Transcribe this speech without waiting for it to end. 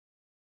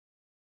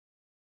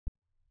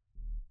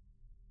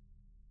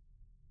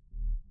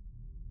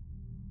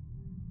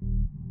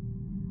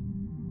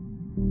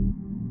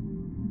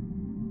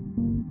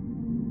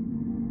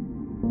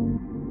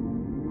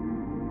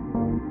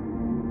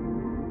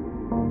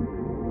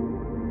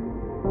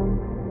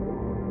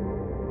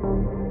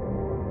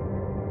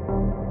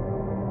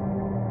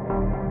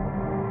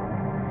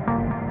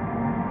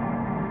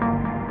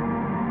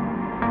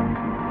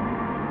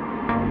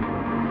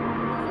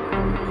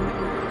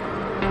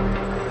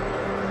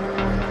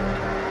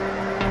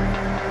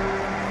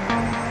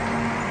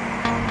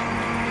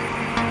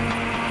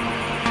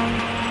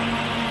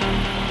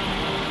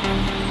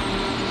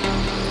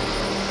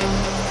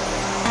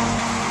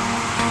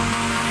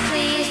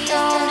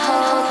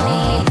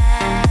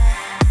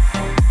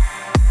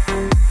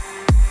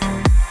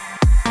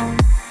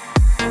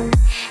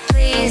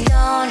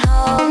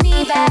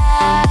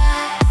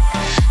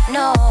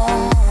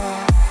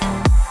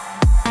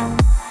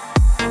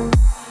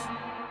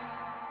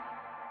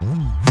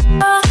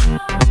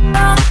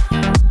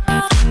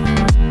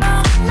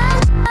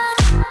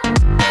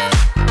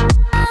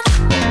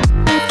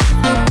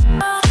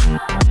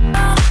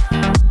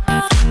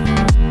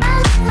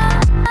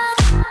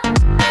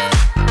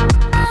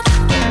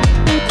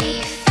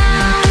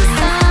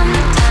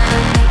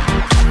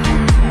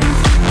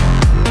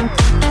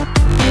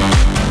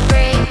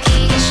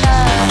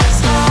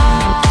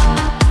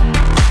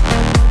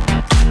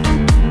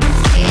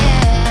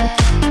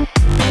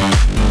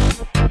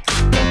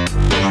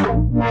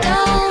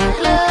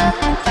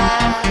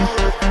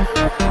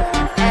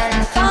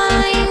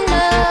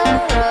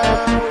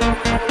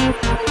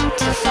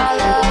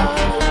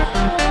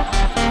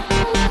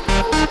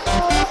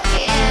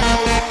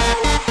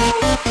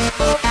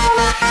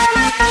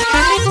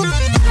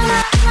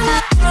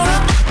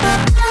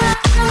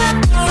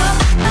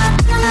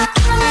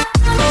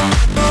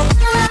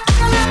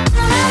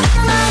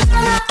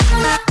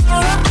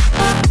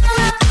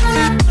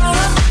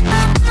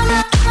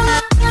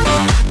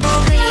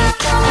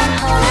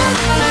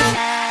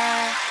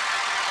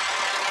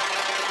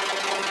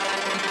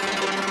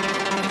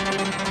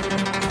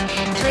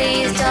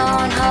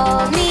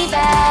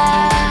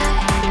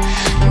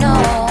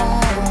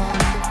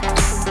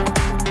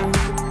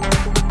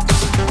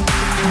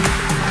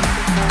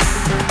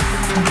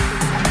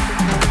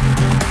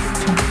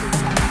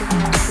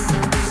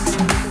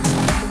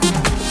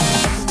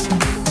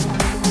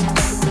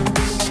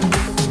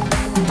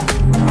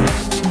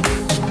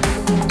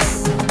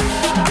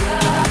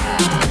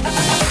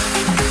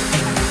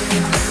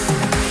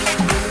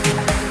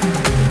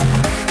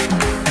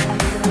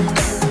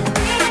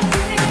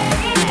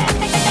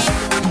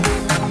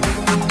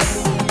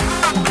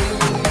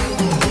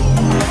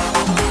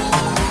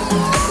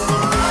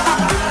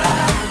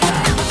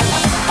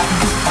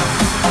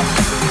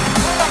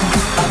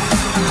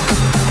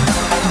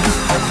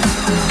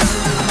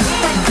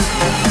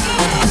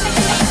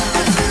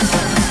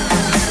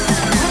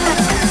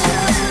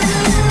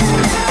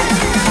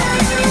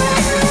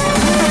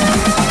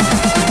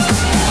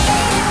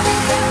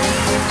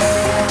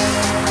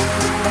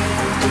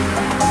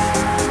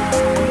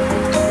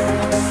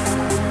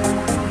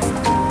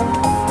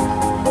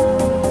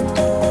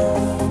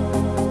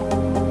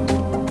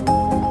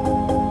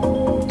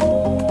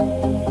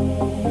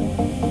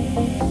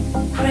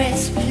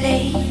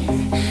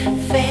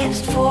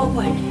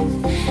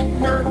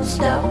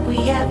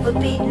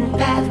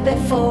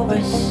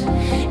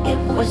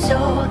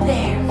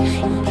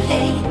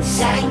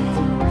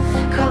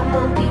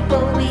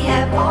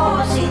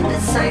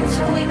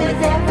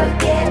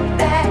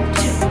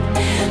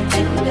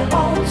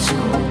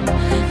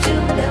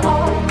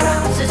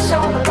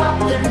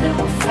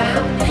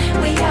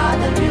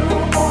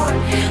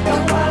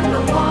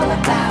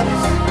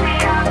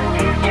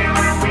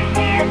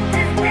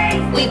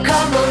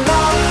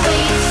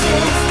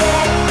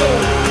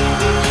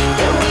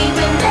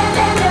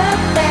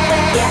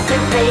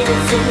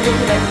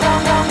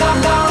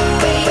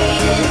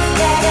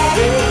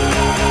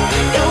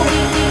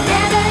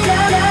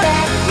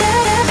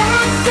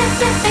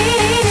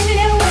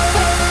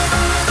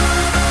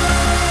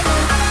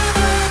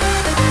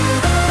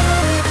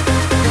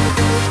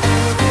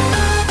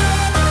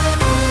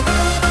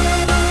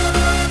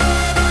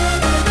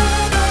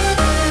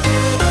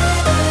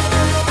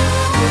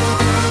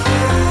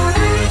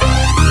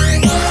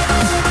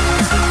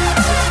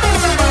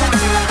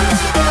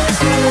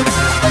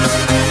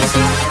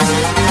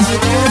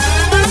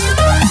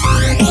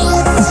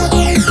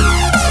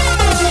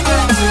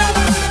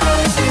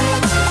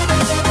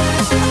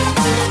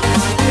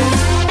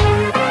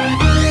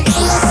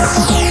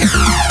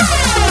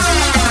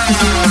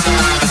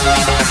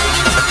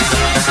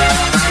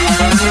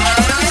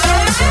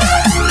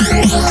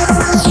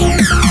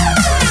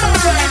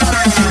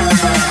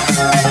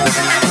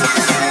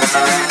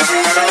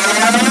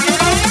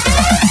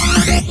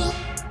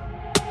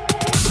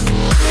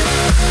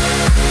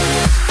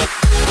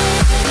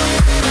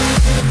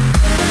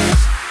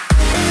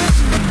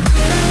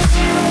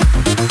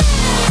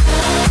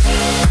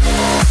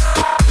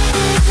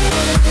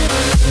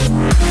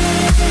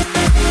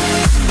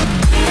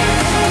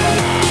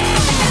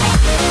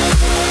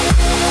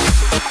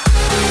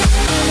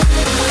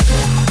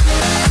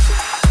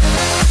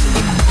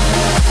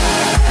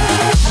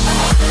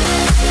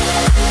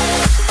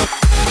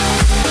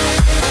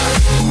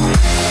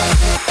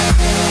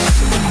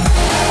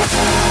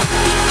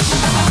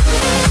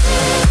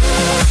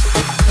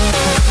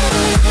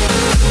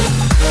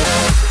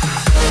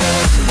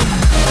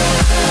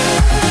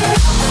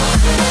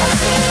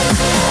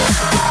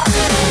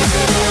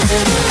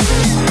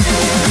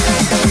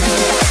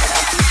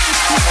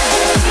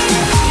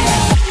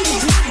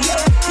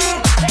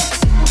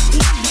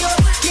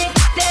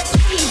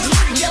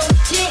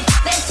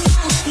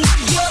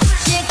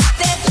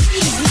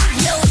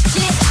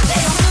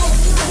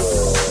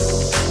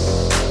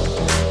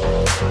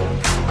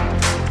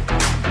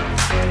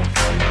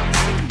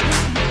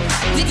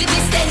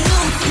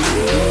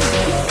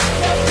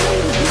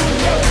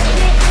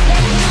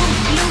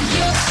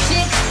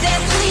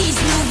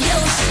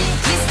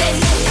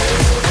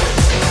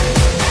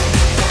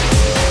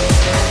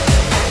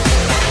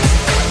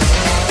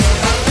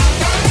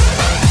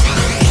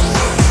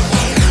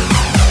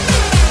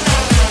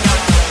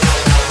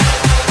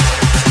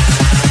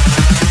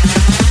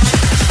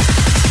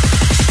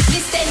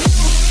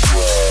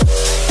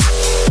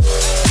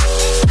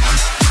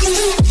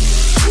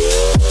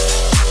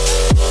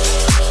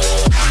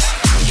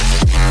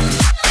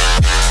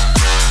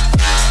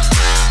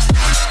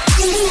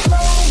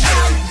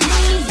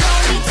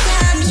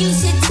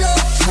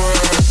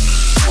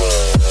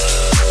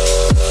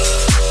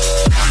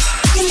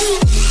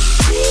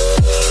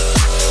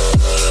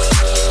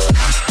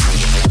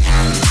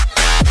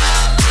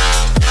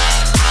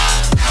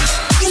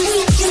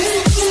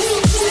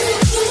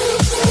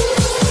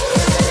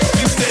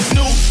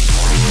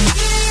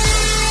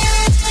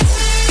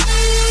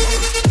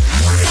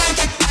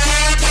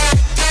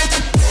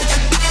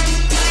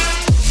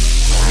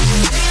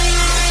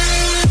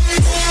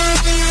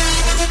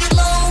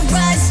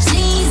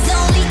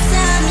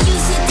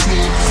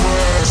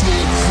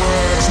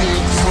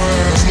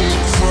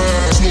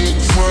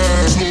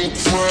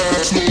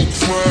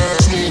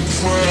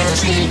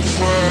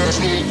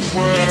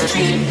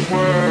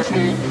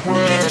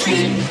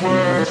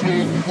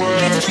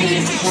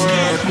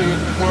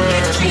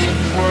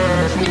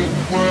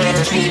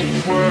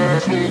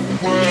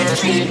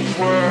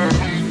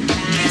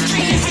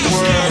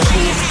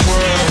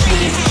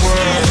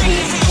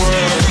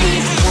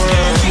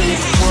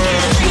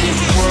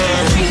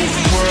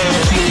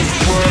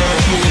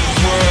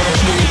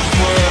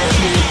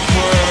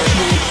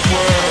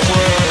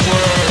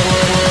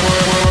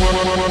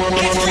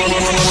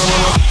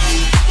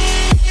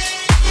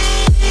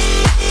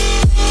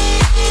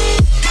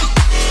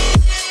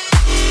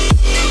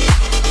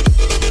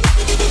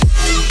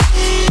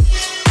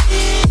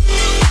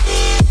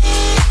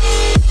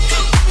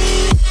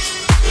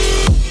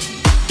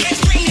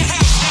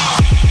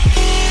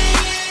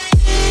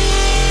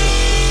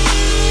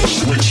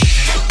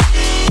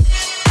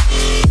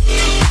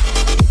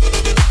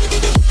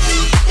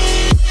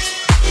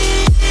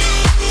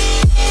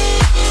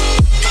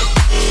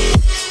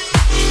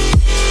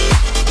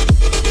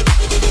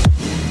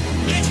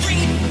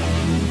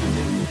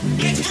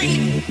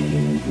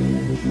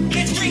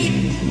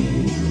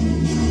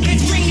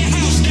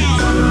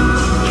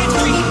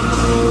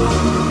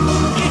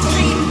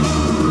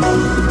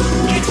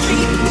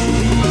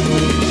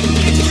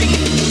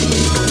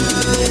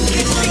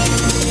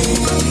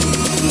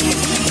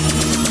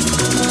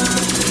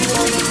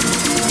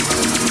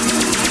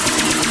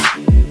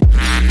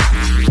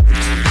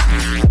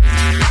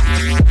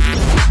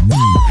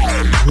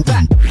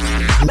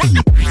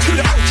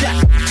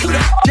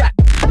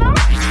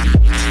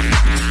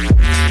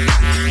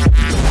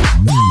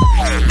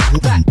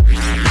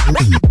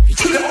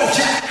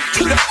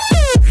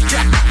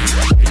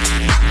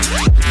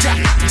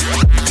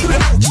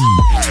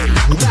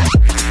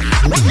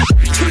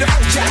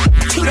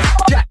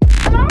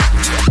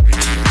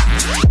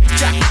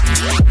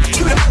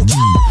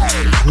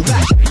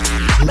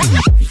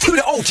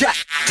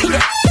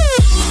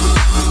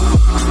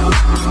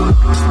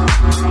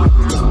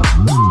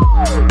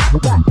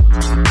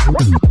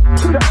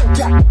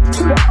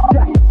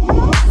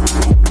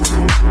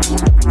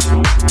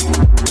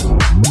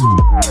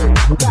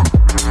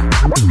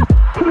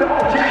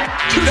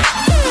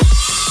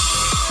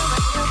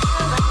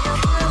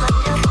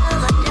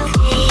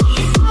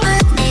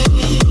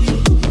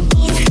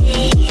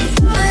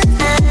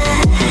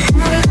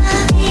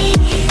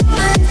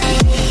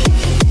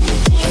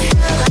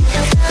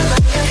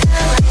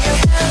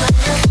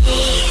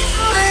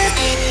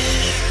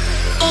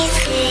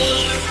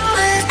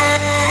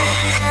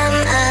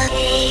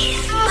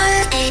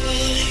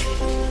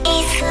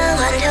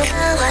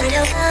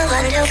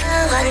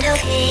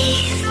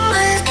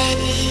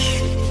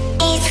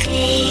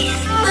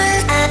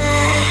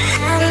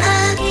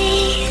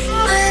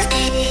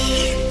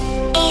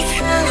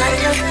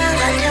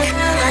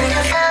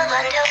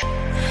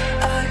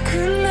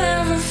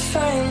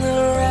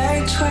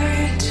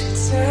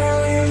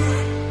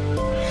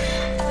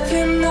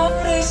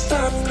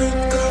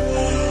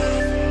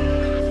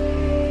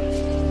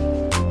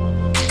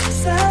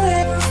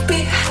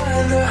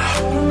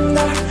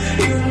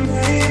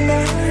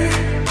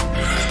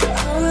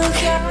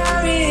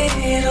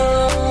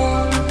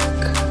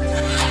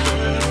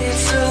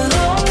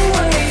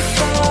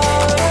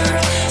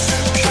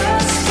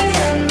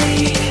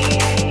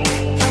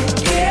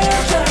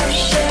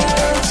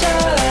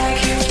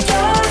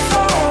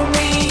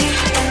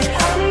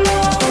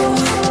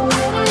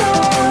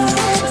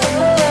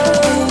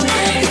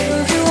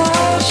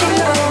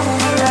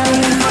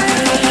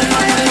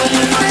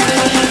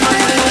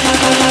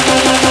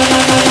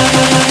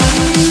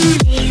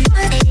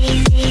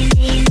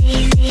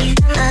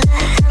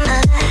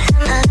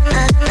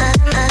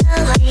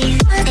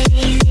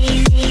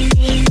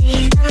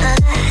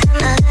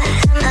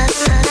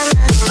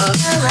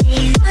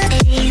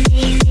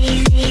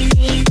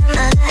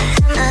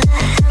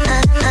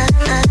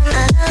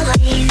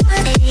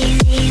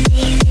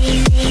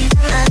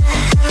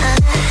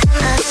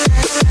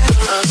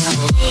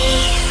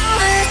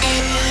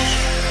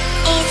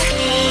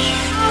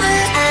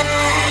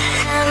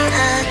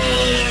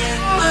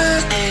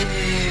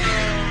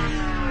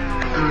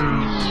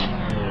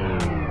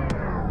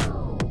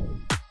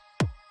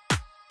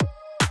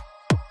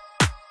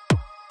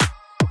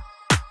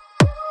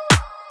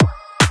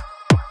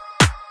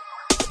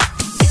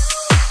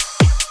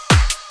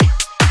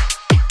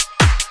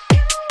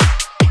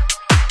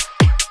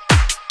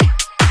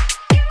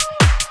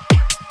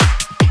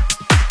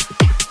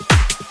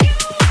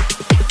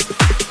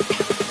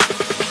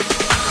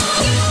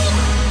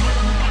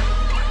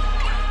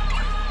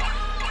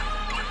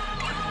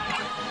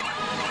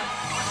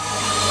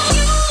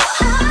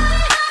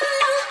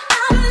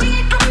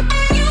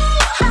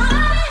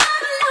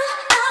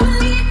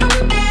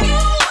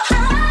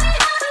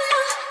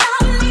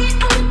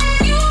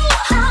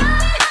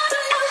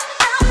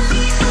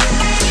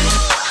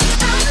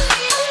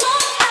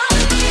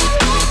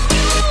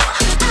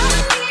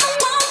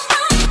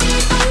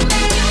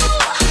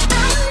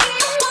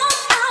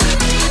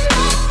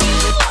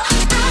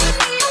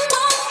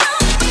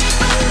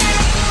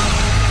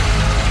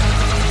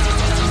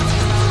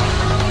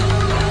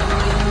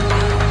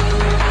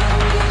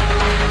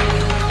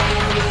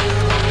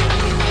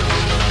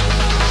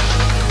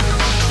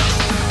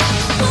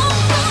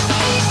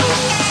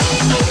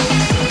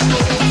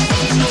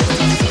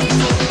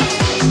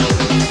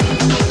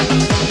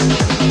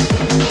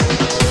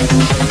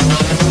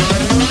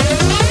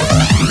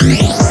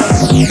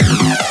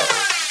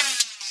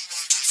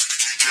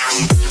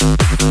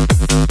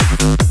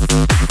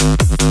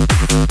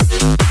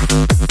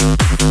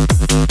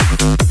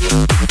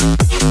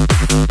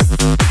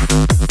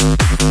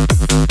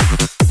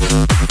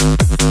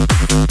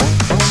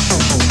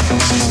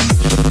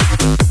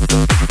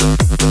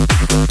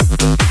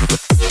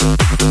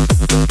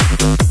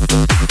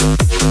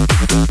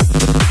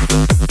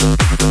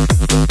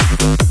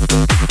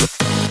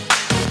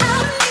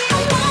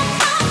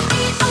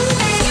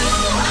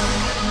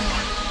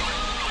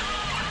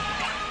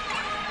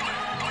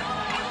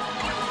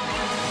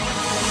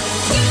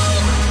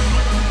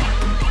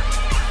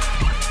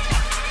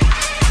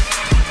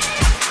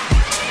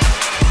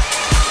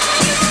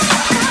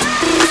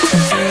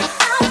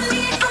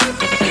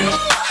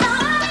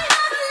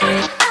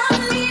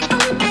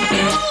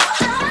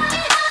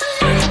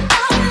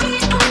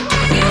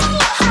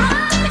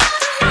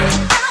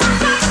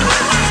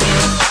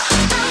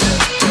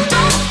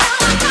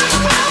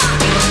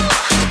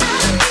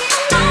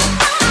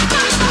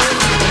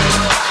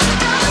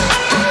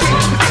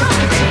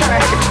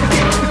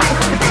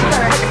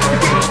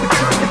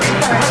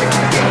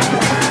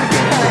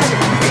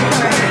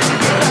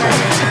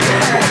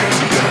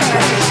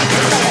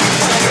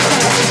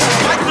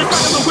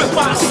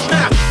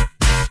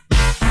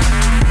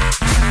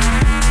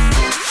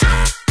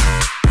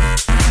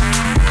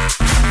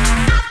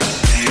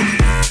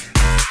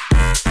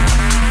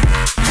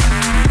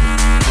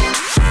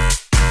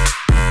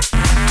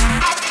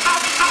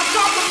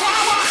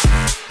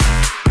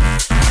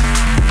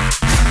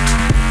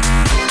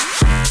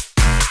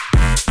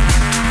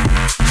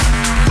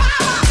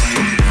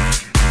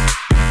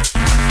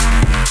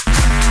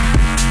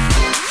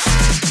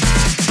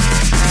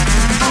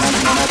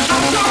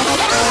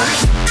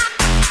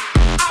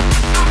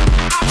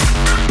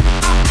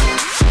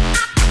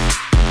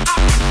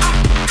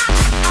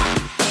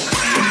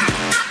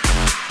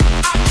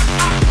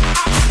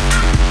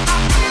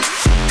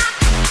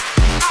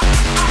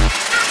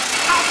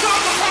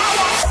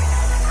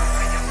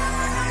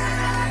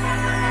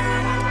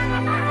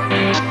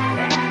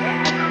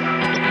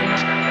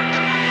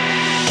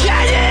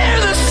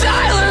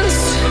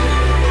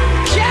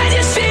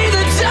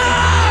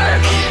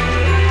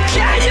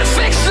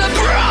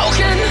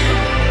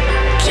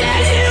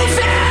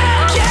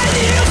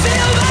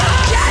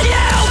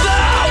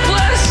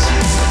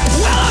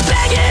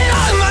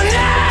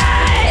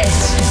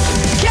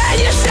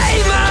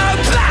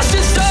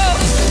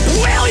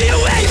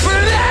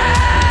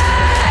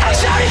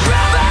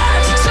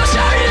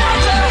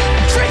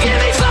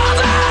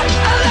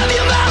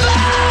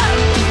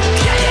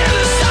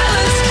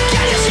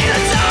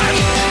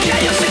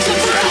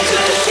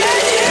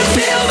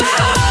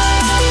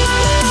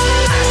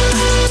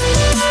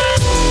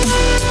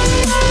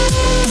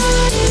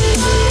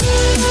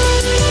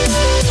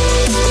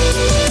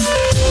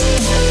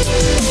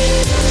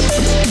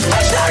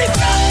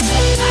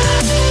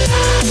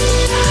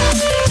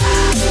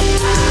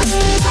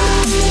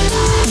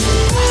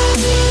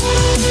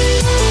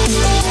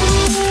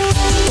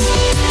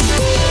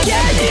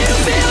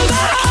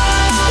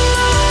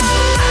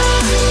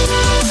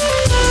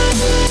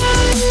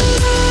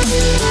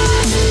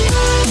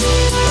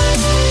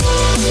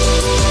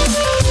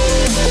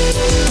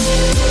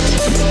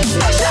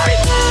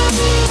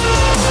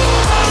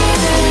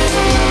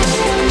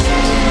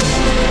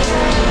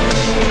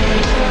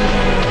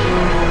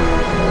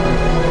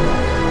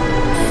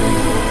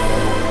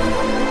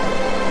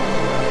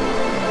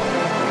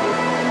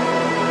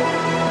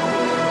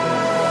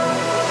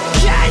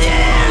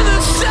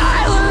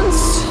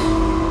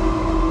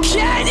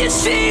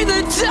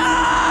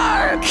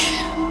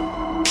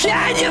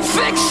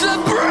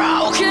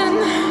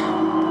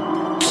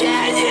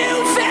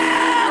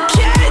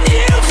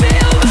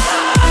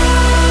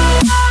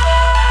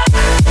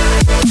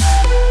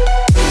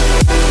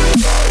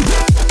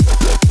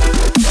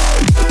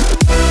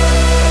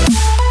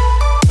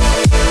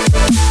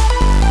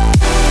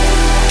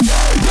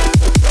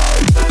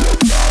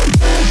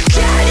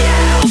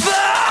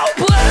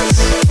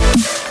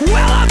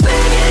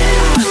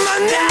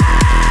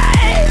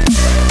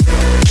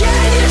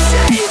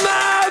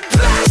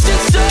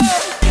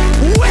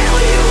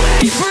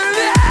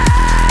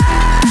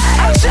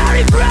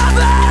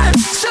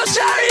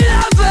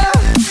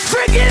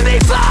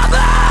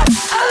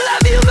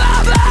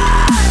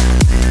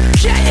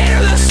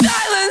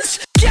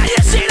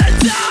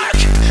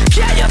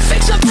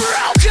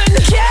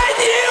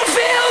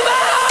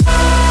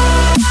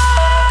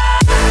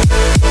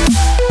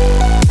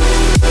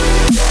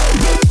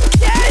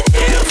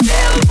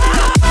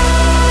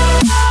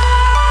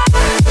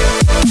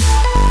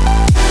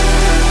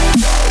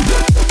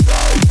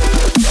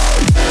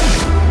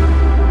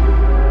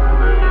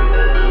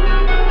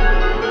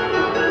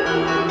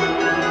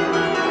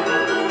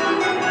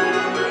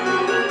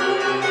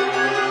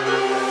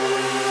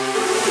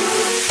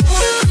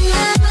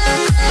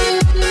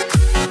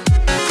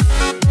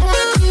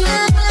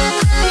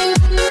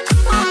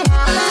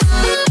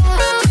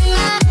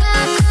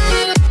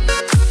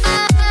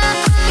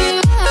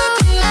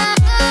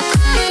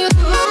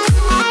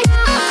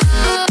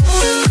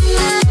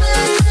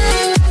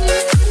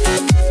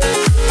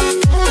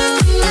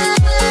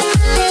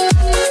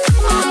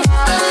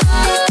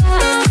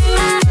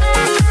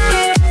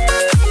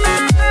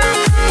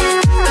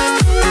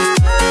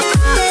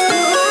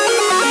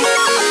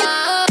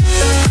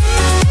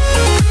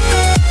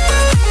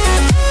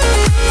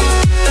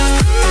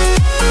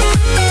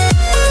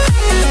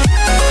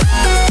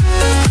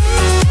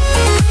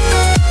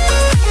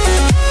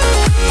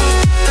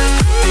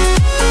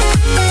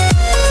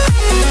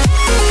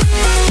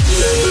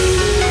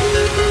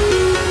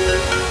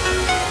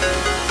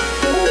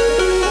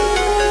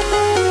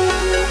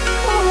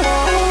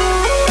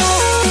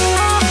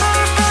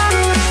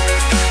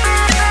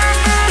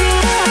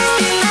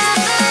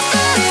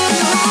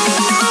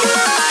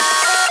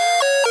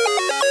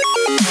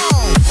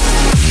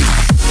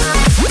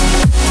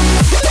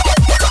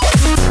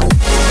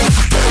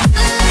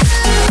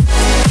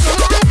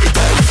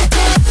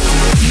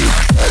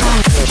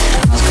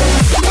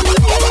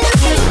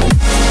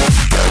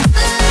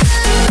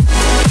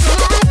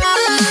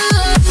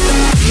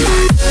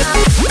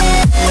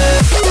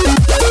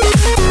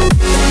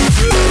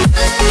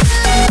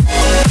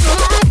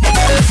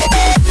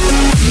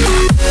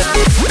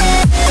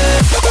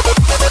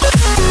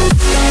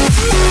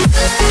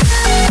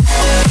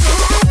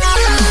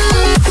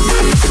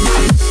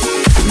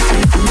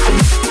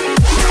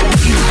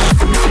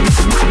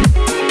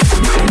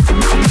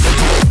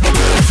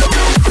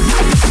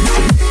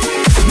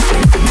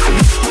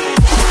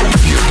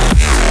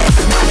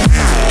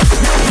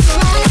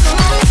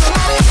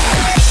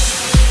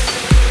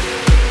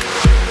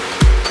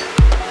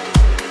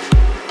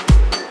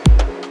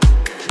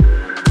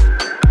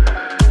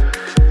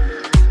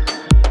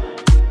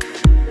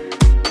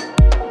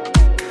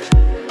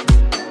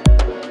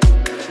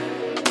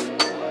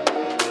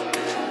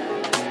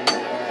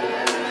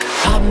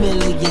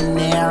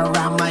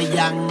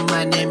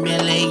money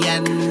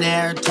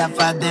millionaire,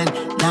 tougher than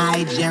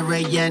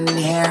Nigerian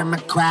hair. My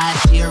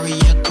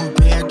criteria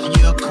compared to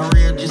your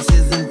career just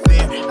isn't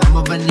fair. I'm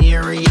a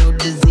venereal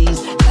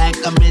disease, like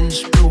a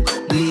menstrual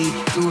bleed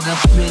through the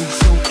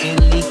pencil and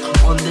leak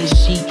on the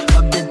sheet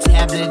of the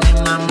tablet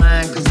in my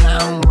mind. Cause I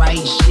don't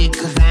write shit,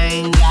 cause I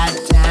ain't got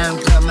time.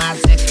 Cut my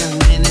seconds,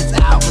 minutes,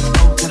 hours,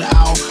 go to the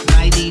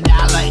almighty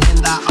dollar in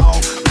the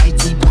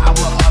almighty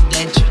power of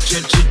that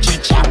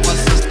chopper.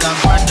 Sister,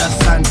 brother,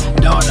 son,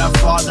 daughter,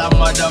 father,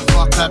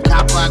 motherfucker,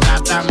 copper.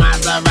 Got the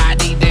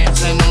Maserati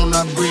dancing on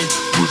the bridge.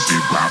 Pussy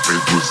pop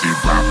it, pussy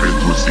pop it,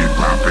 pussy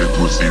pop it,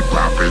 pussy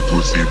pop it,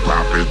 pussy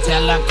pop it.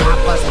 Tell the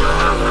coppers,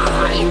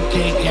 you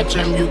can't catch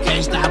them, you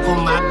can't stop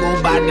them. I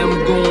go by them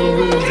goon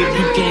rules. If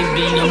you can't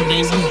beat them,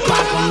 then you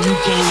pop them. You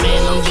can't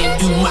man them, then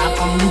you mop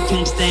them. You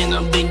can't stand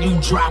them, then you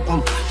drop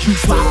them. You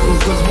pop them,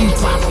 cause we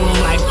pop them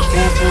like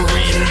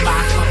Wolverine and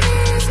Baka.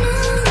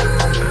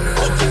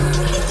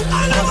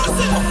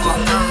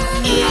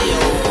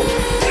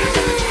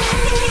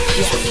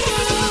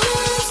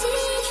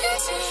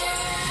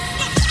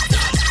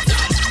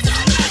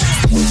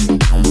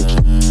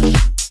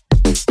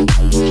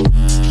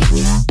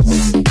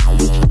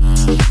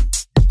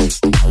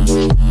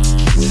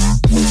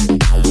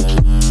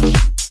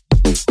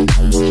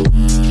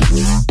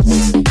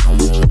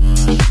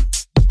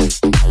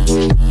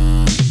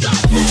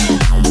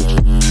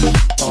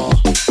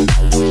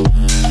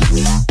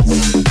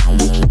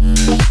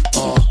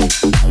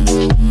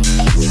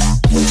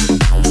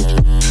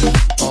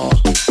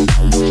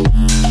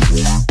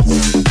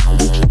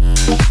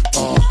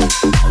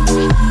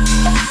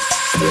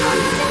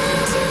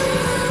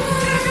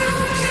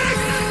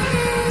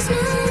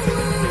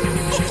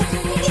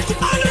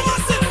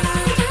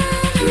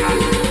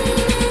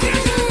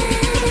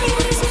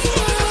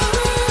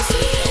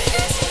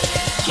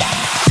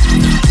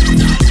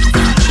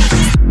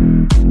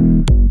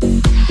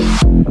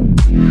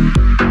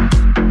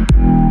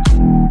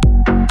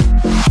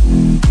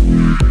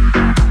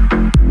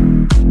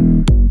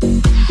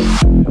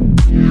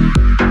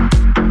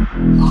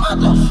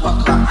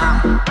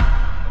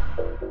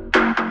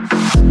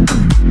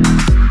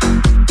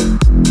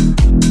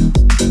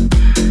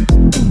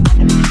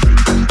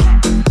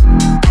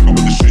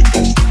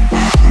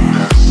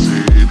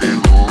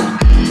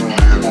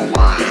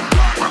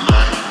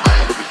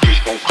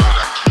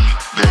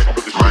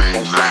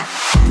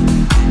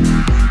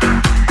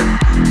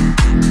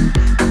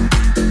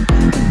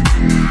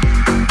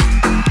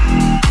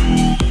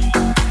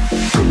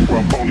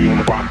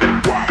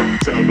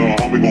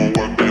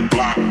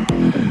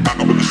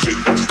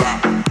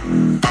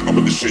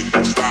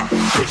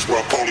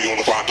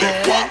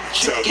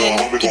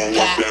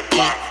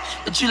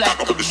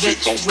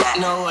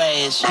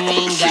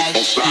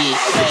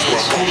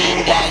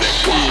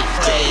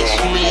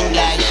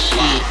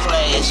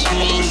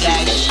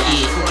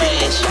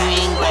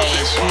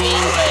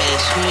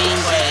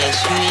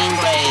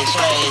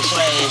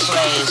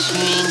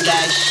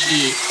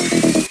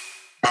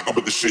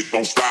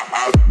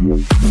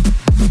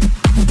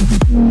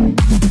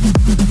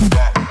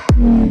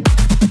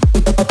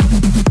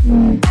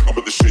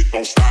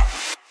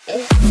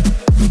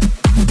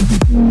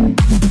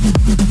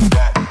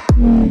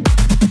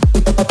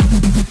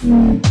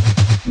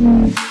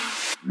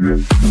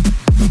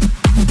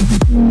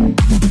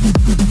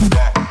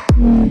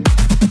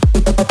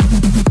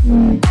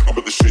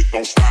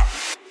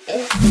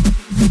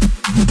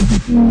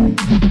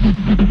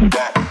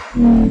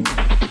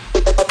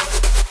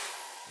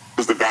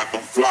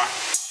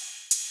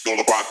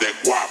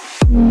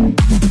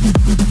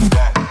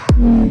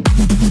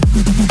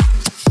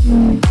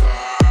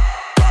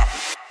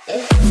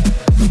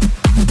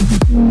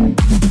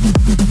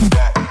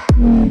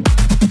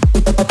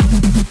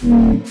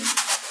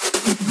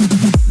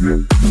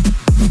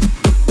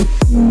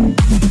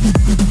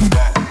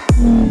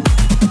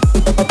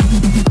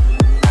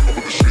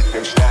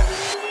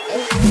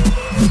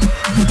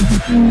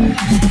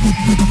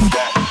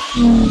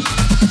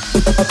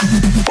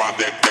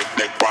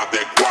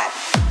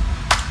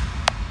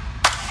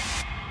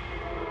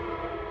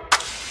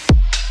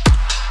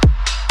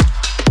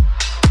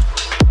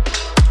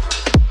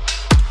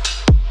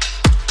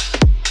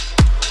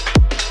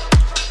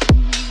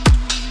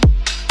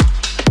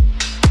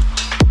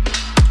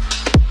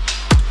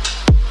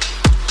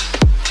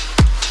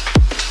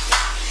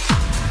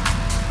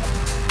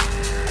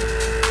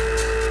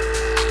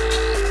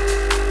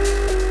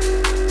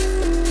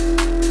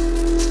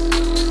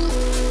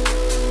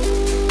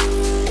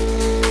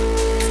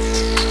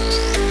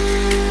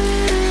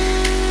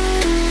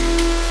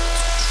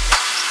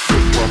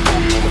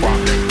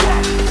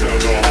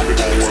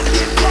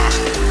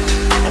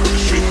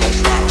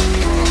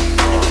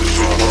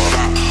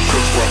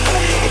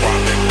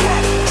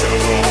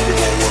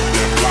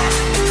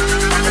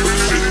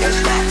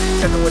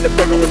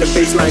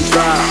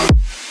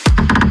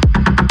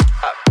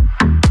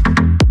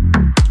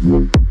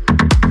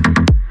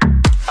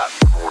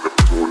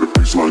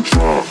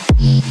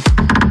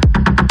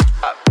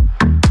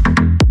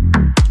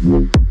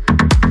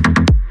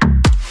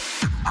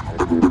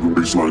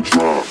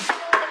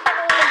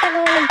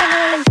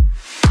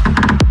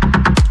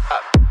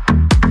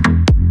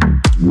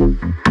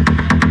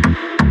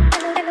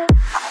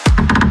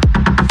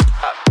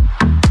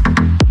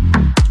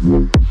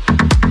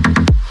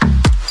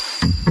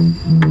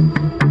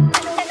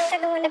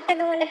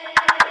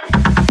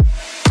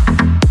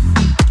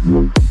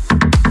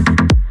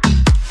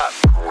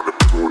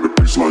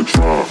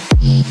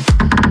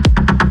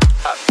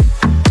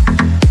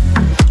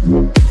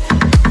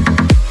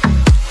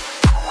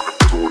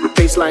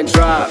 Baseline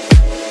drop.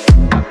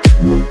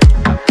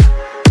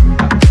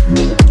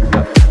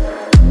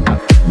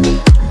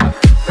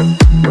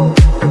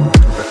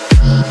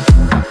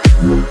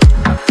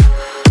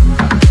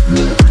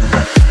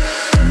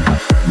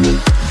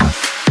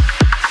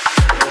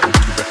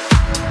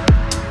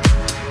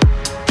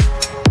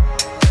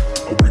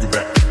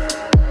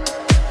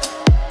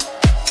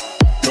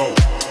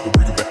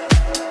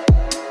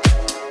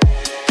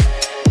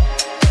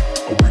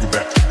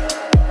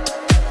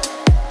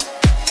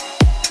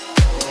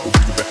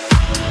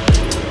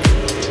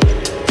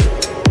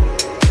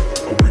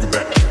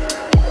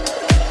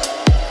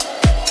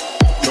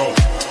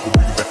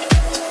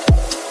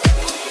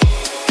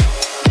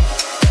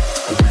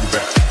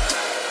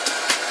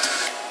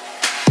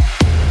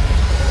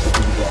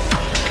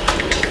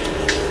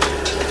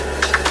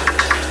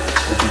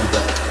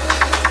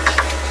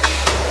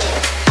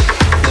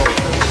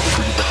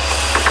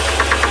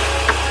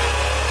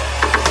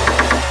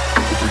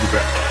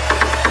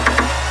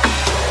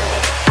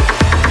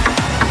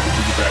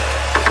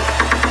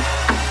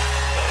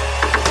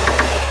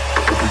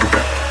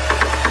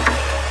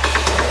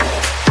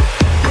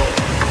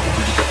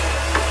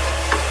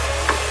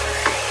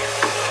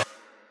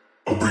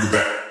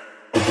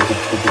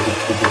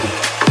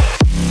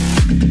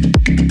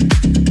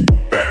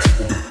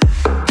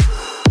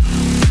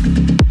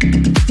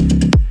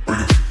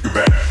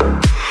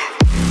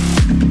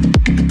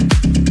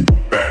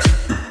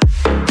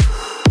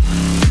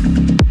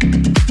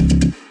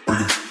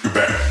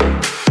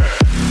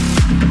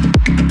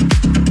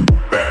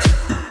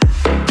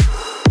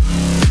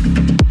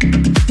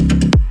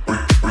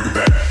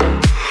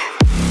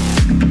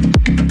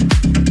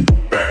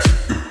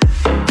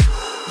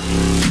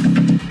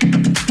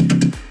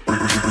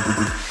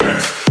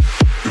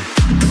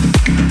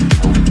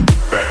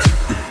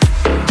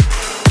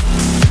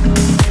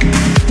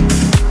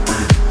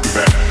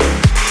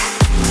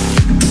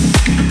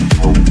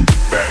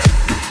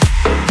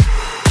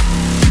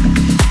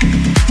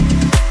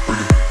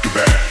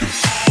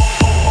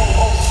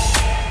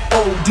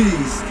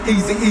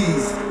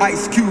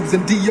 Ice Cubes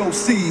and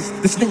DOCs,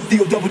 the Snoop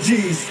D-O double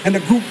G's, and the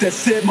group that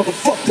said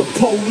motherfuck the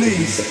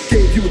police.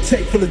 Gave you a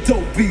tape full of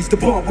dope beats to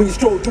bump when you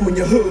stroll through in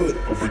your hood.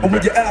 And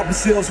when your album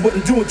sales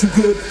wasn't doing too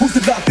good, who's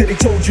the doc that they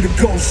told you to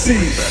go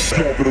see?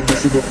 Y'all better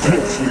listen up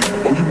closely.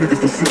 All you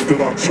niggas that said that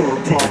I turn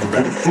pop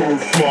on the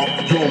third flop,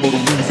 y'all know the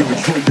reason the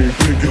Dre ain't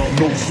been got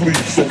no sleep.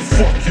 So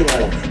fuck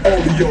y'all, all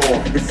of y'all.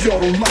 If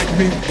y'all don't like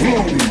me, blow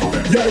me.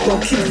 Y'all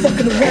gon' keep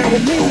fucking around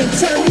with me and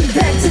turn me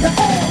back to the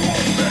old.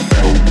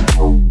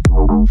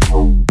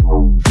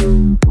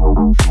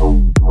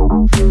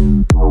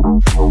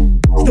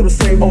 Still the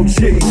same OG.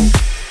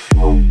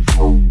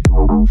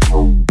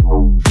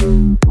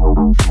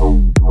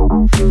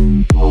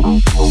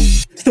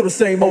 Still the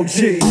same OG.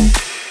 Still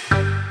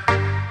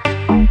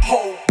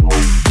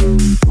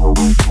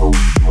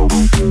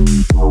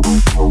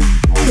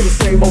the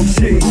same OG.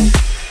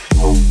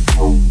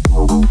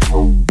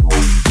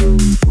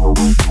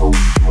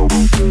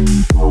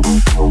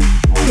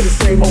 Still the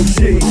same OG.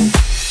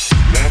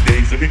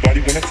 Nowadays, everybody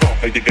wanna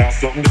talk like they got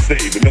something to say,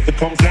 but nothing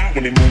comes out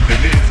when they move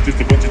their lips. Just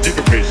a bunch of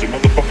gibberish, and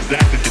motherfuckers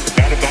act like it's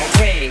forgot about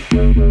Dre.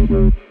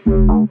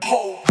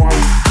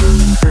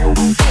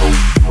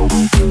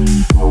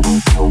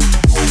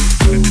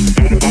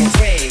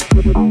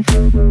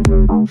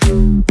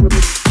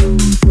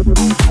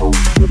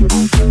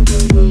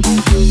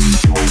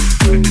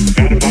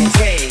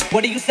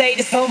 What do you say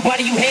to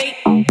somebody you hate?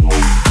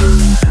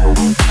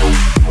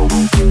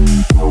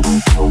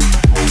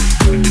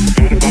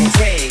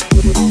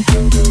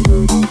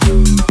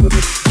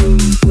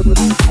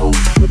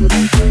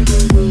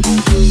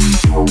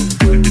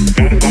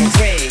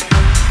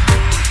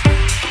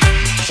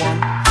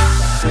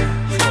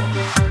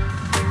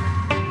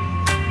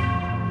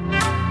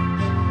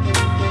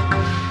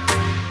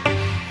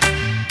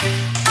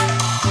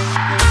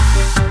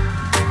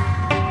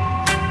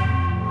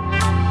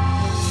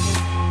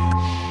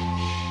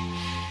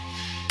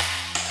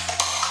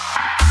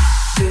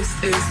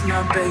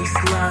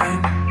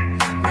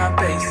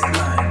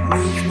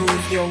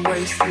 Move your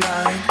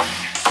waistline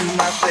to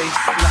my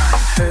baseline.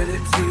 Heard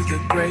it through the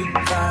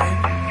grapevine.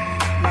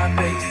 My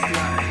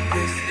baseline,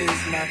 this is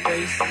my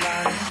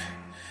baseline.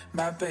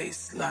 My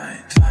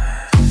baseline.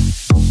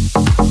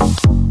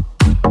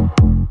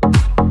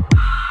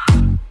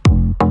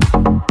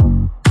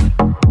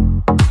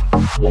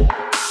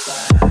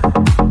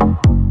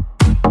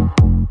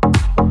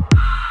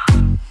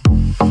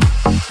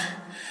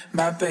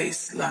 My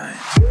baseline.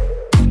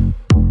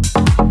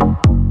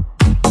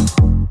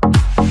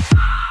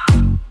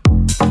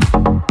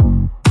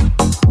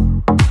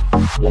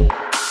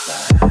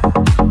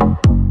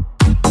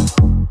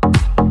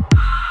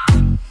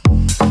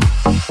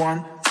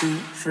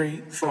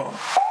 free fall.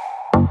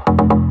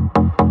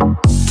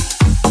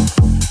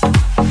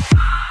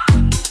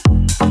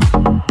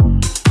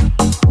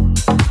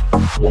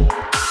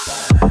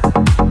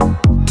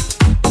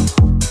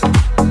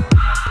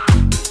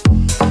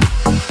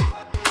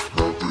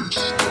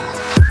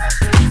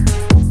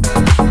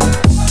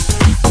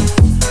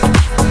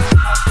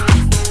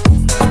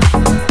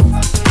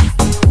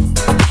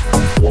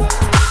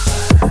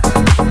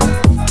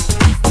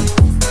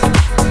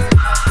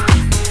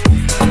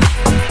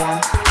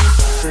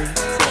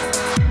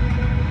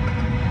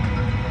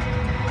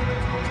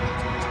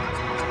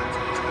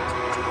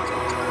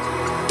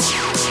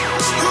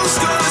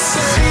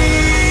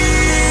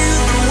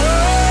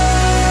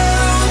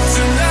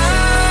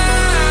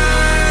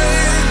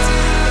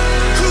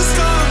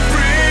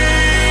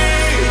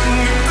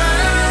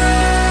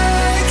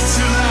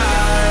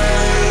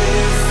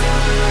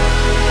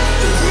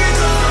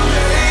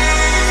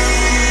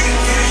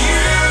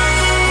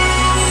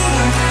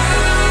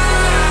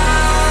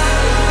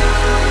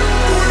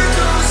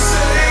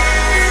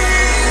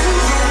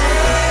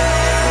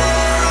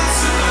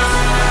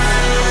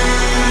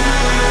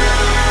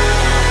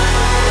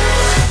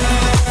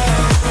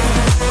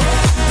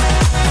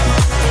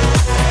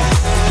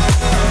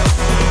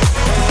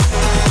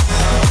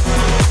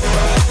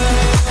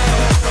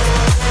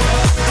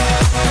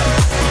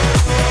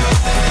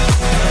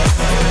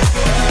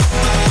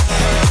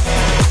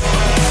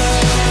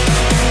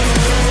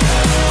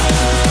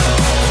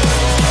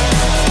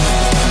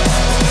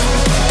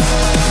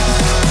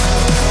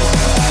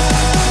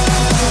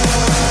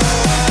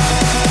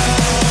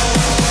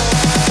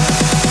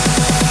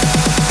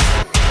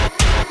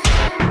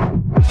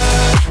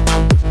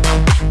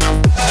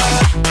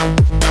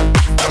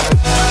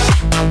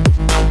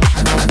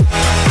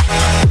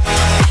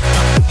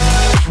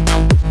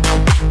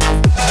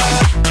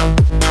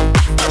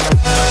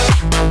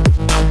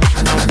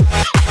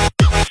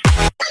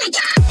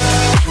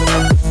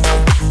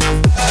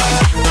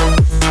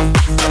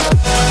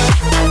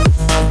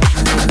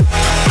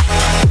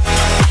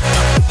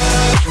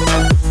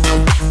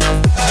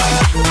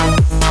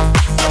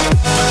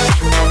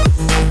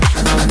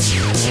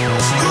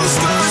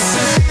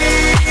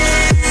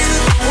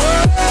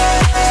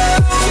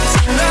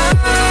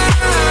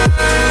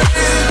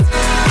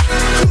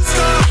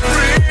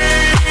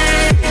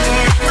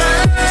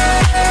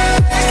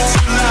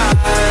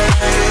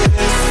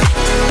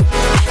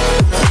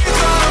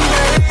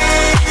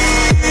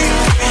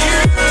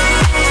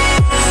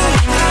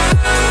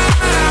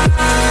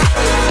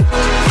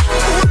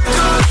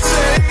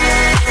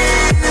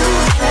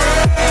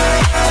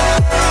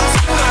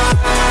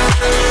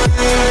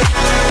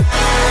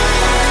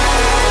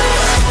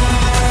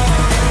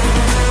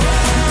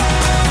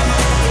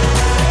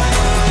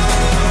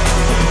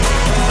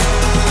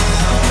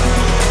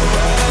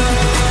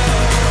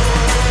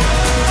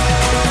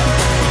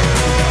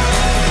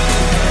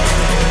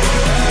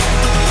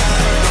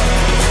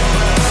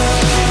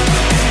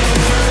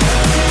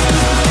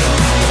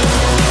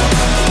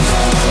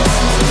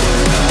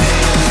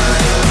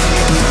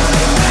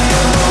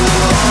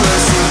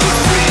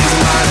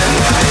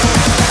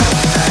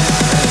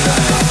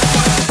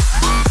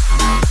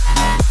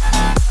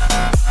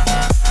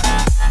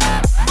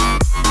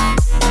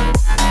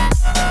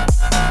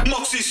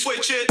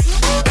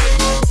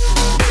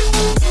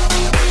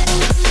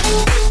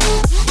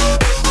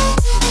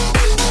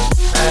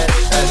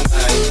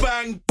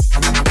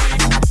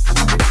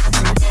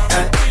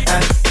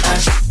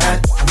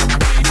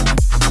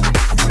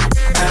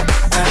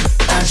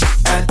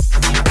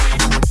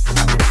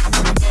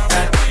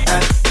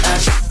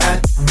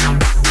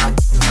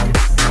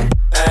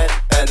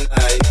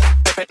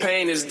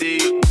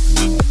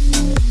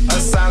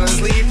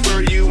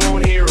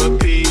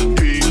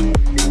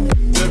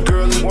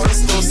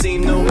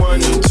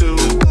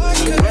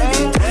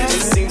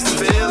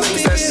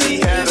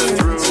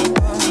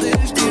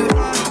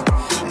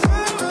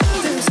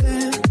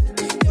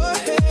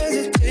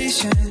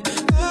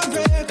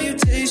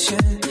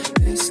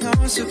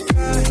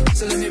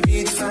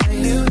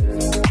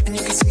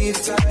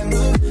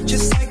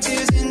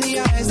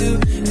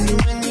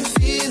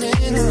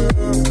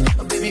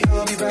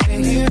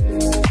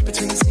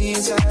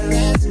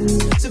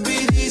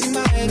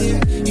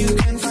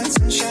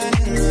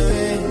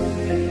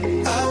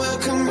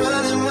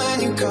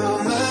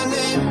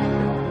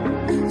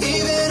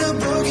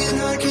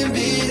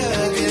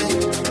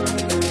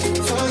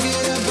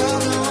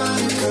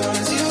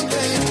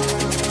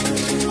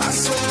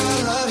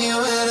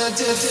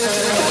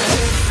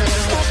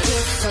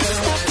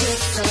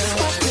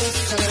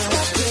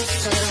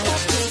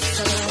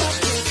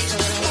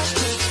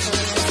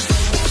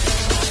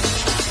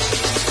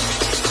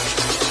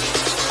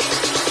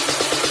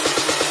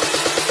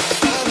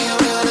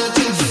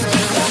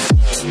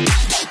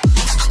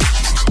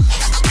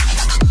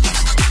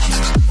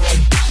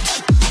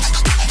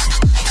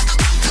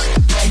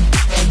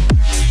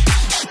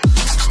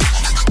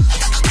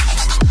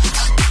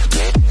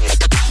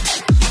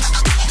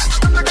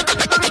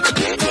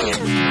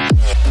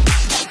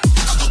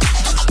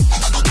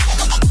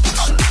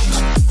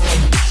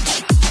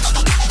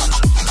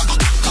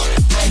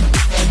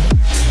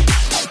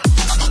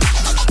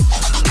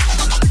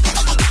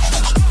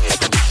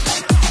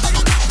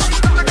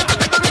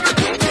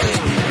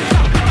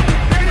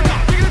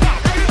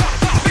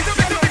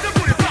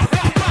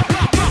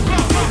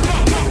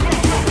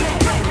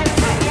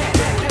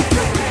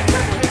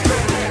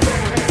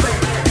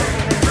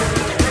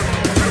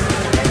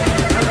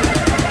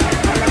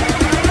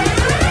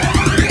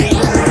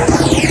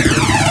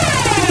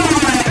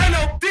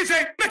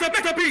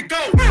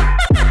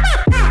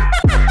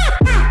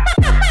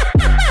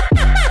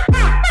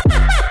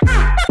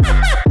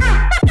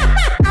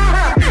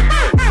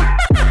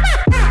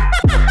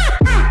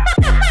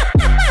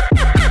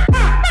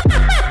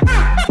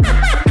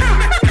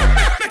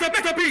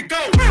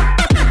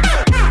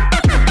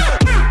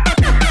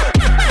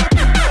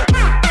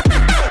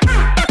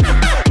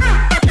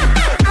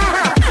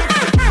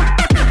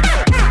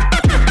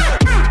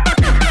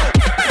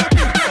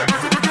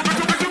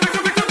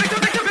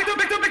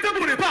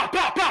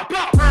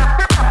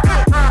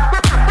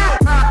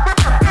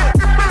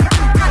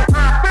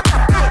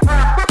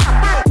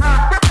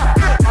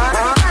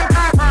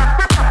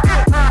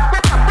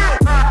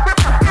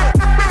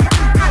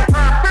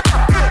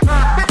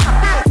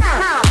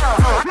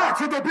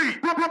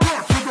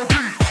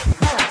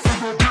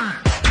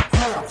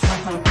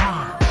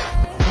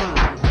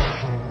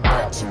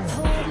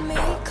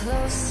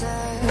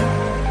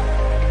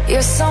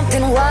 You're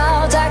something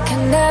wild I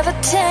can never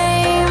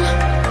tame,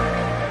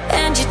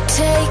 and you're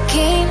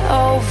taking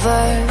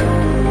over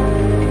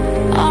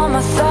all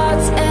my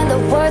thoughts and the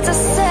words I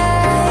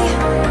say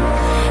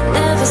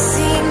never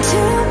seem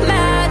to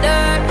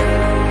matter.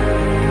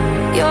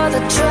 You're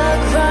the drug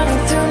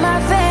running through my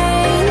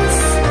veins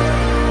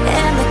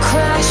and the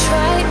crash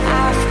right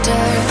after.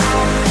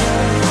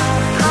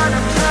 You're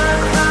the drug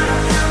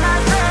running through my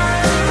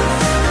veins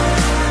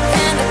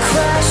and the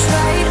crash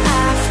right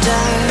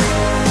after.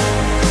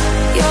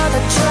 You're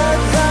the drug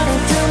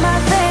running through my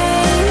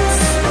veins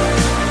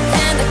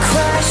and the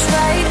crash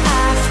right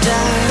after.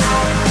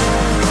 You're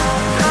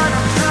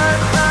the drug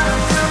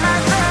running through my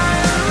veins.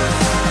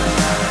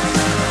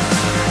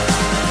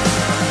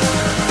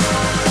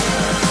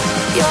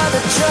 You're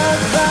the drug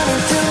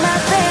running through my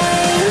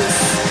veins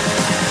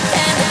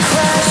and the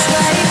crash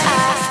right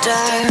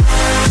after.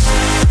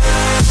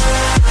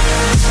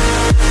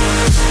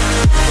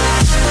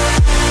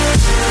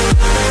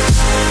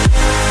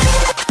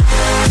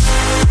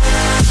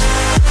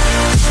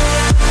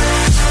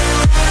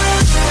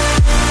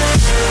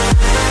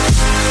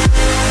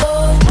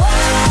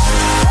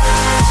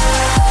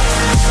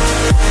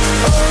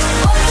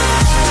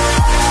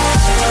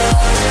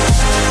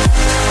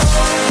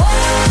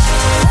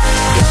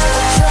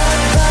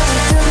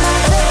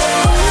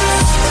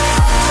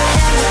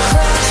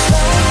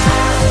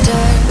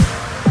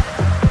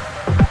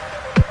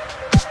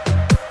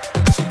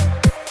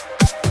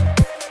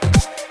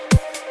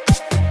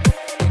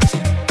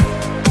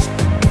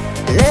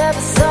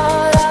 Never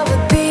thought I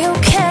would be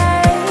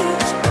okay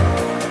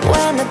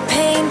when the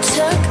pain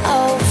took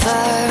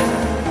over.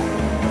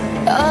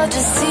 A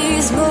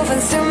disease moving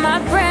through my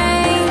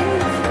brain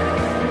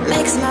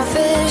makes my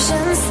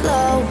vision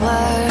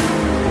slower.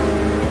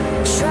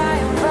 Try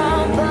and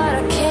run, but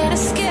I can't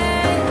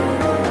escape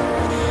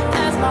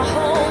as my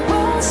whole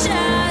world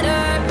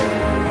shattered.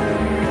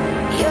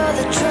 You're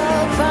the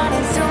drug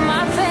running through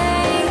my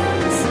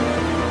veins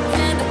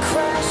and the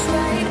crash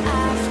right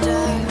after.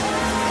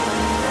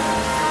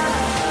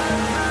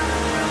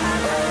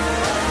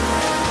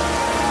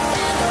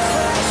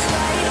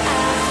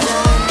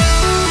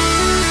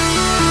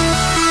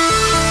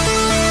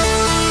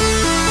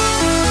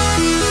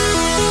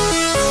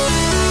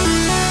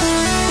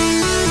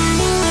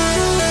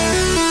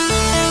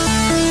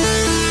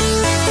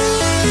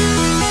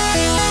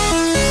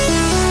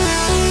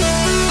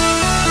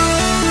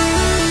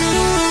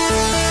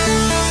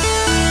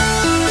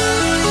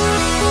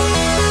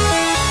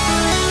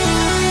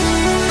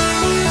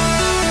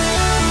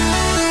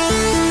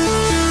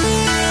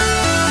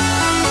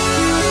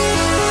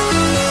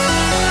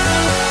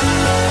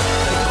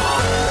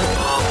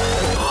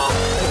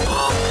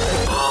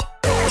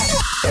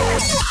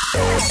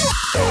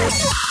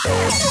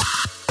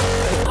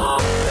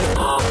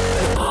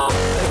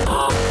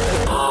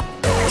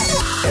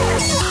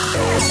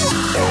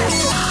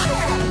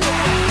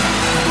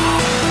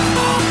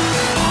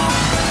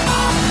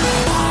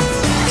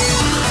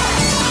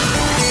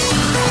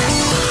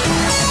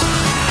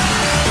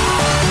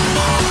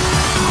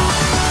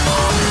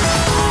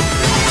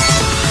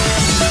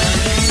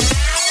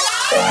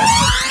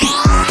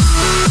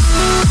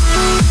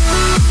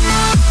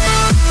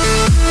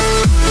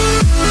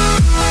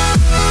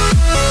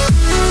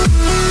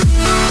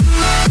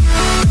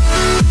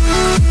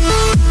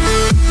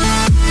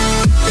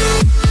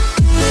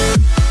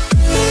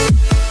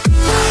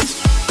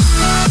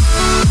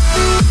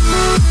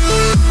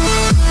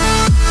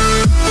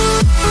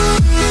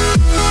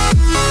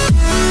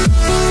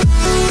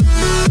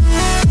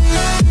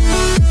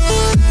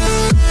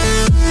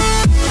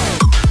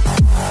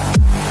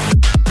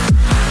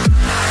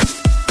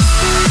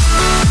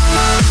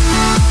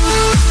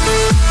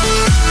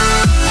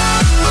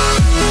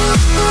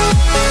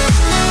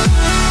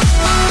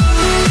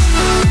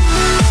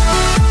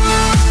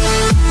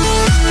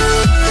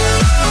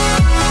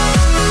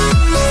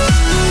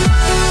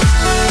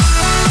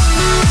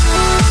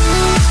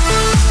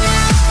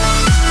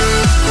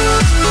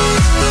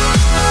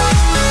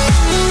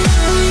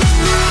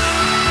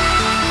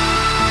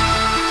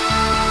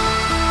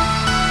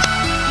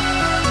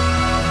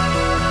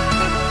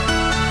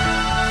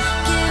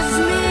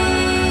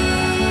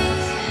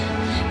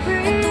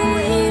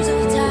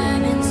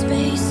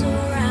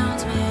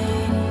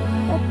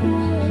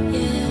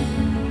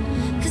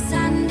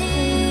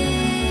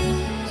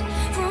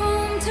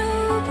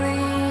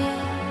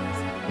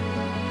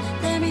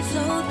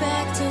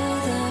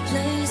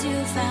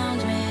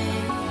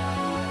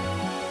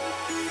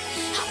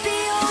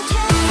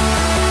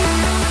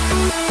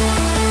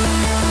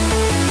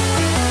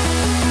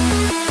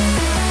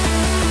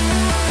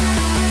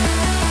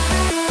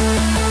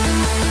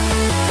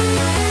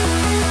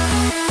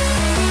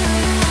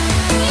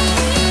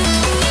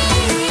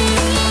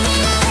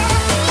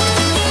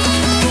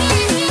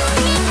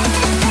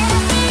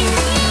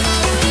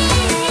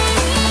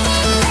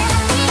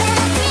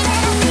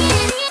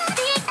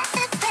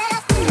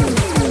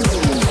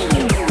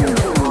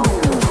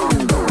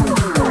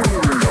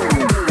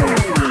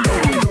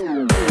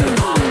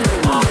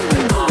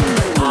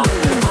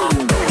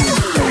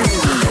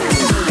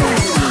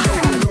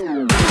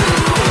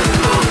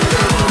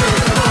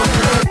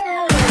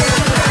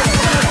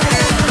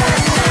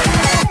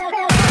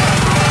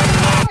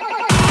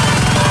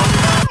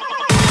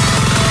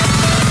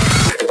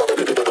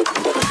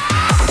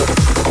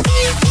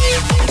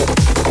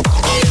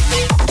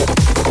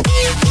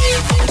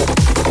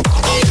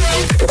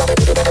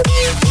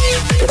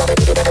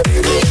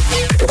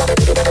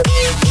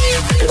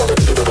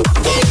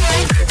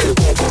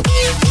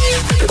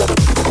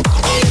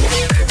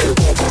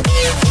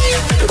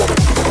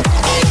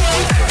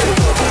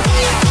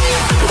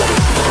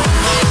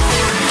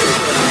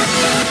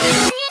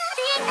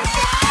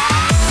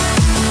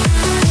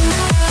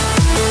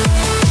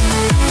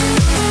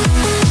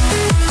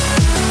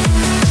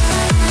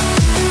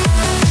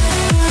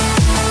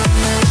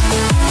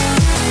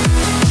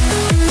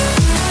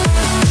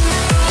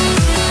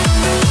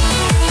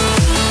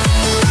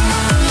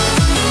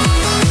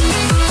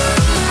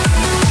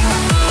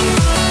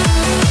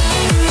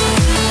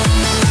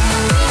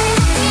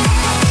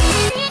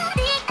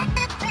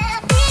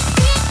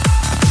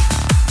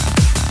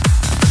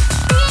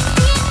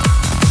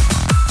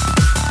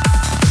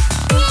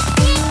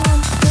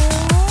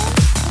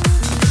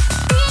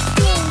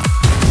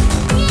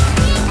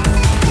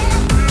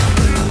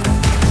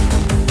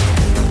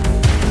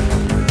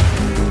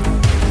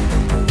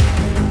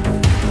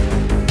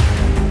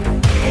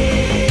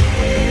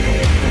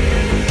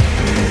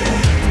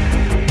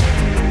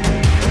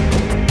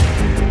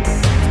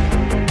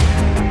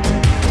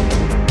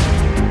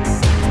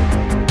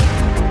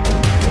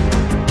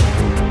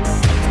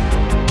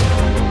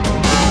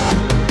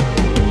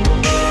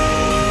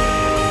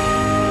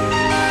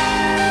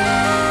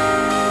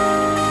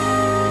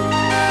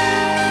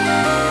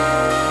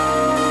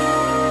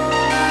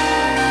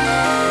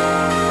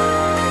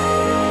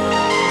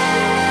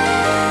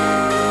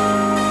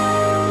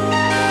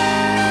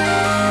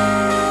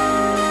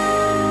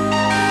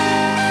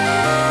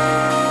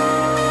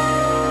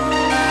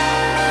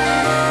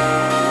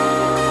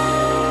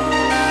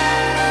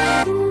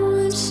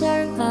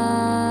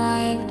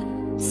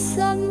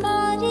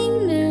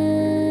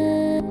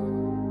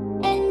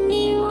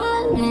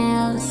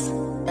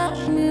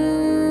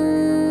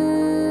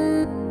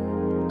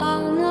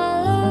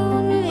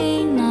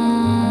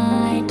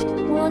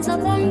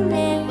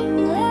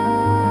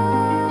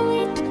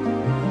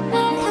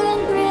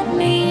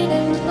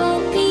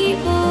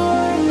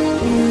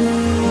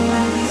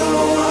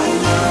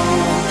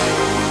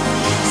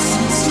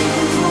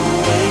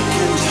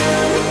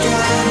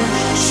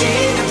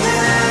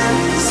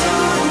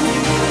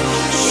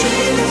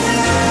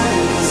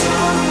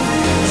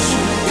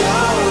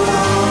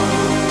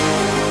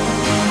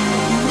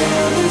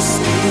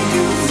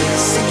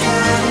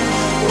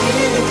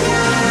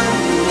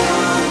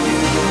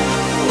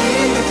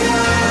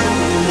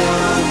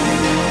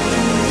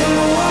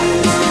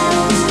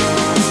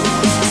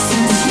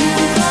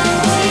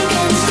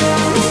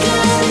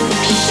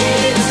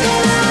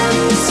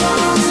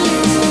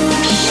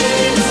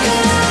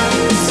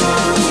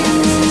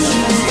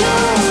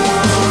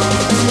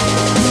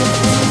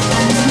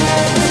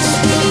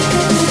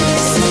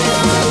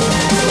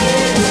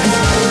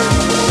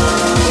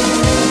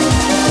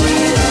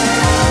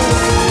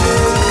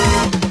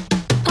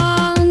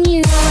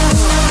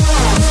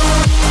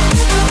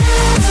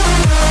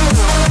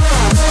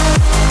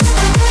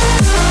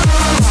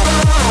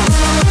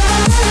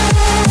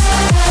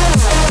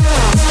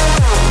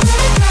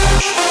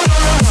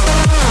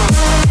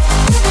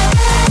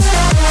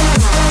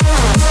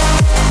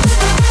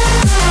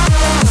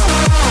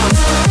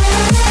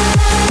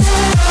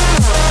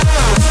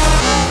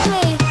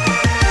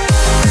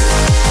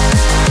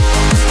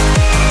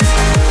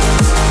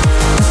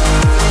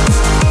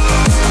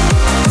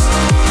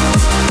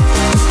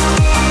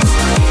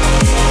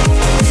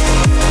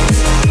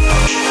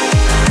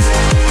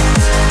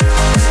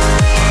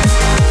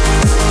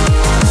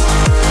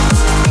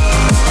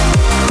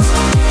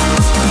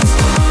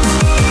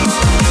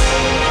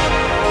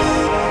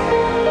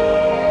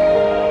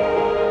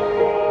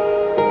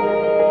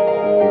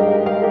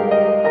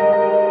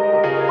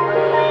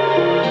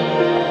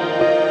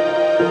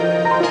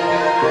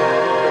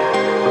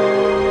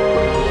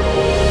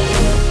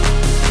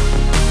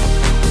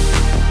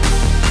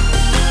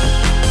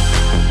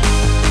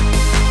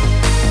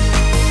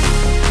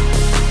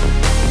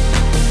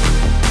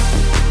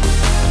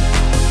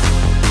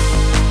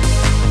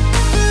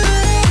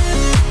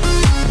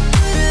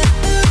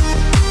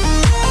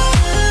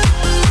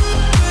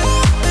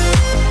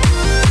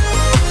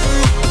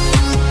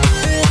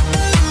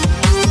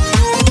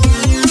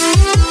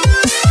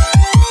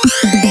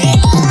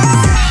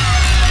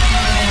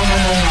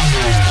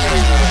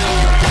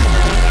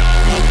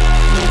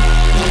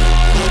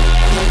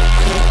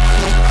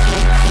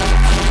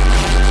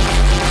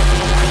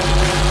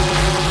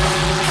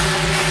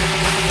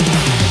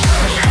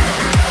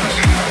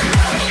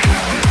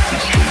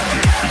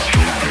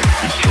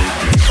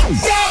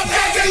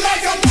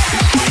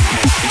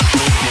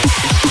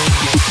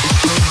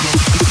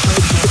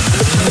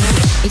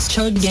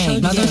 Chode gang,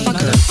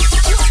 motherfucker.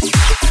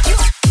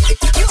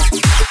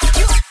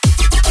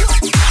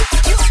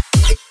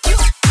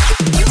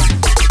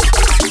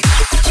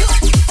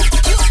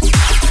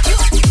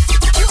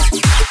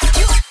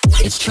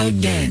 It's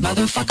Chode gang,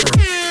 motherfucker.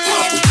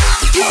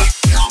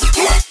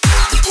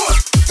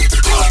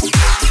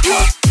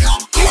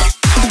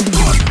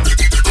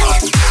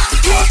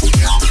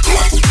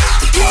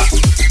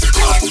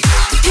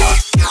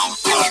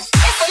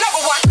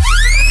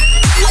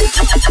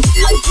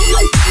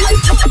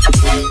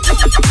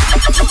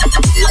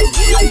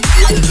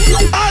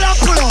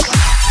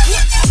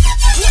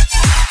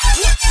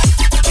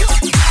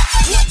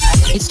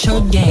 It's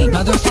Chode gang,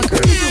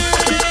 motherfucker.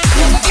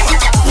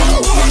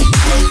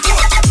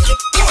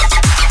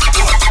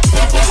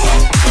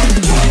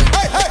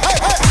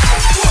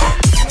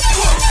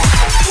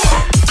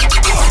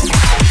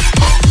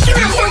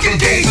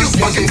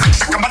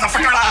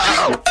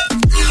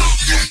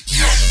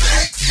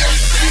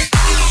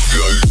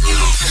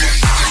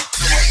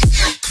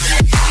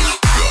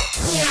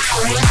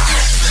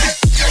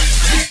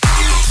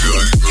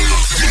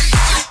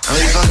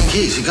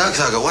 Keys, you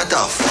cocksucker, what the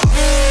fuck?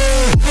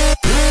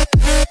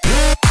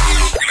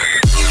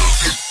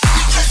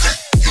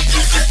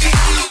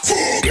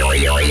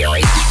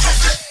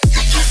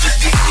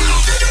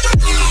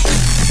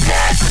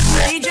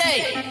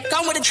 DJ,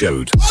 come with a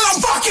Chode. Oh,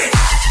 fuck it!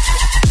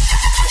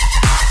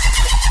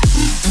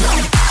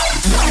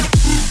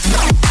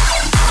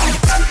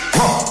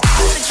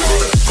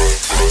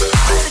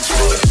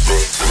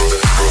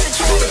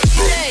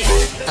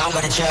 come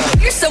with a Chode.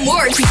 Here's some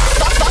more.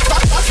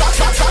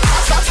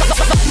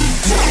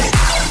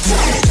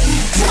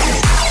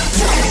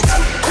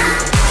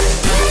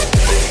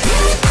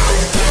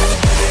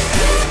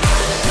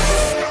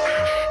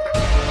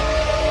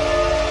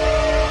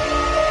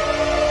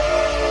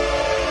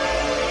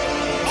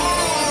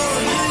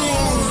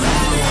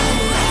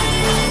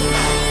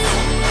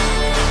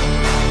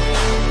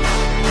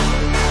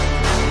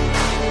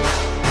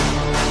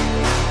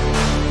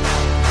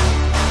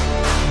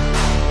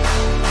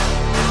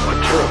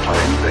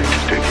 Terrifying things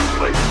taking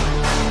place.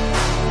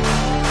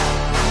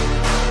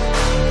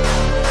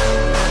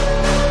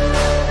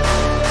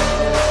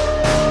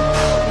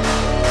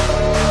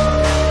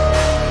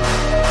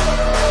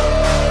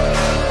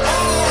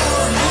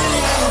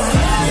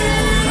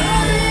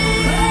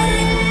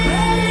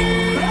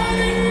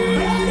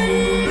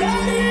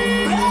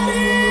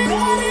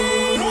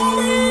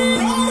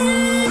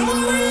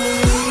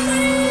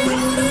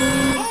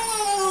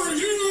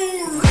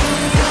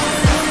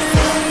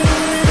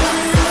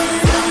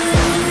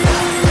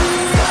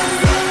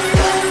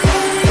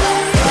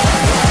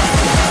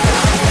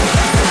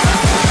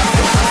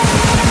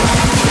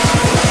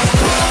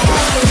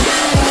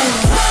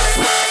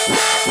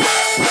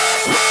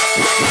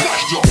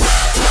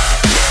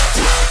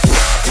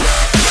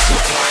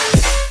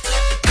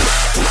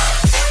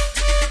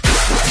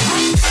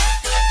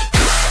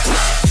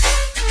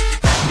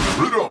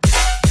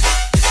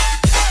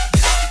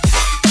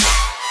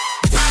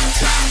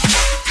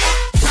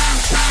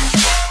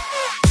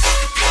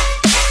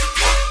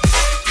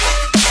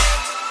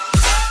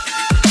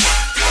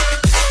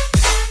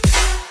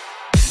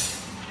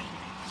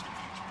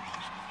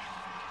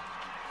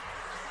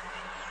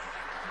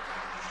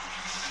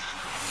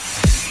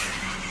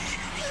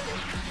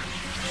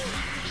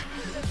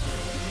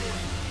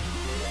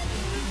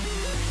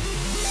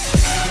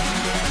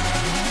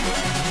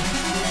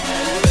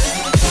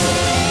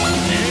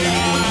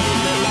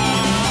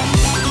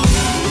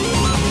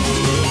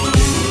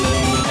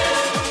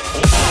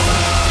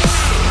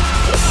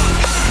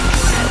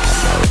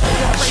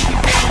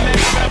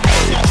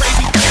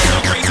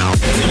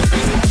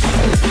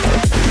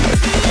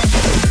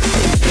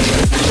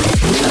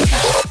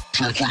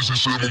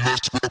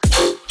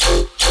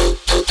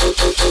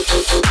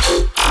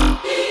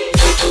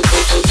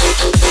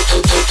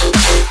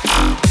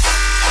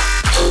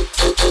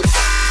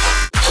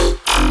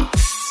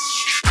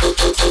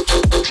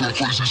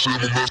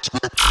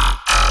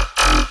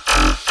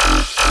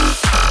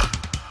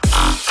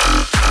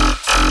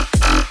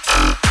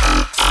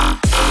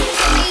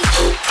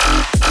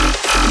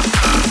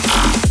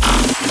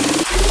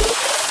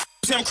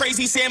 I'm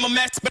crazy, say I'm a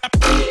mess, but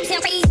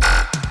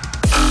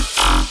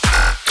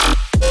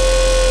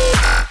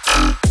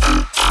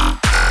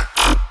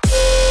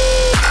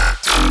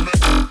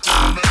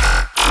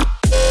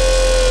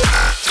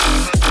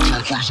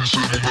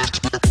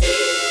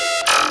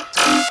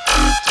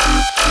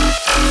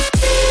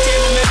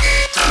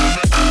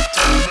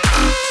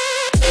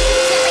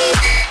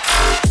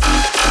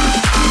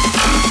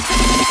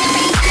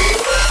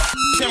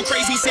I'm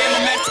crazy, say I'm a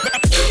mess,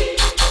 but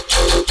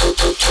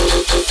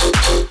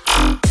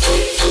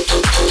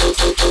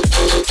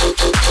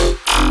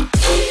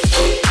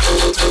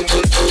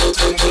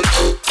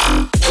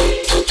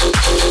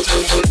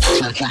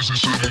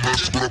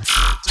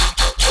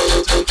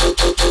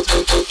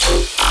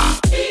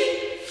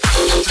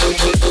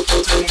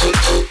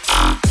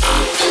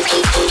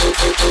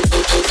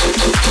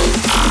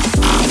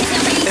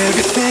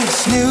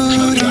everything's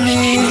new to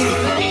me.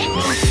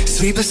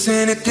 Sleepless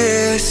in a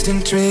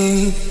distant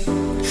dream,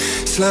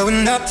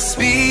 slowing up the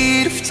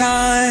speed of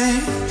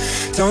time.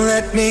 Don't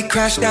let me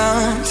crash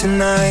down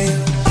tonight.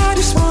 I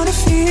just wanna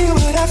feel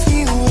what I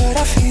feel, what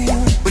I feel.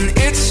 When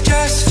it's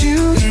just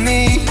you and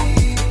me,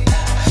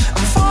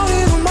 I'm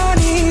falling on my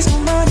knees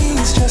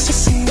just to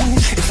see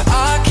if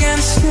I can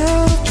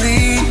still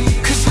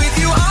bleed. 'Cause with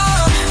you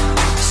I'm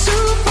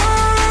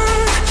superhuman.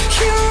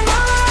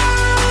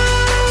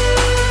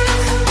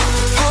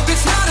 Hope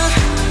it's not a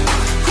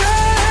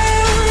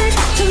great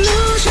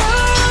delusion.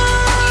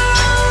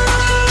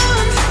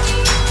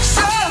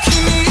 So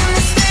keep me in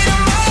the state of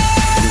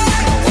mind.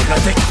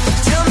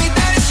 Tell me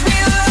that it's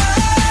real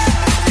love.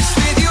 It's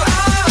with you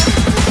I'm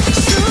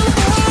superhuman.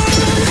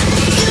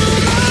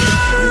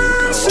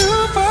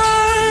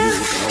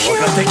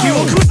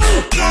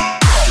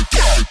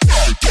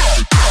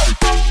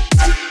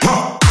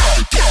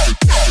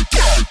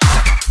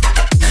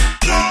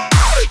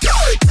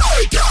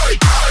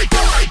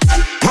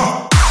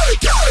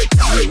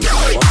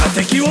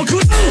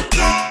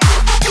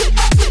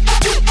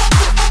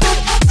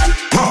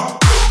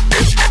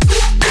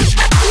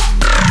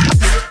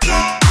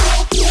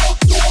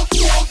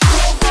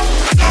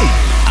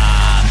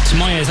 To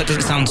my ears, that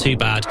doesn't sound too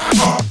bad.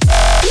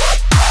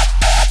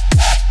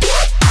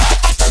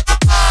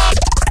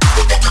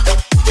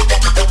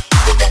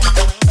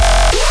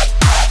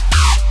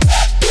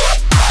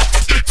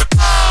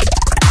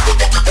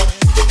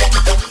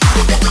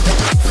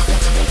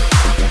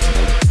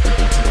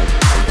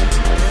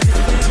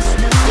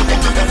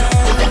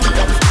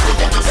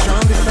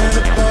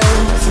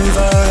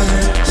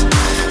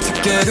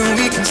 Together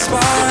we can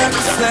spark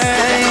a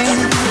flame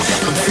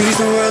and freeze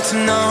the world to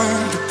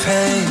numb the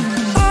pain.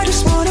 I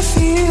just wanna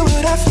feel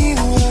what I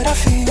feel, what I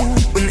feel.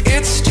 When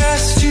it's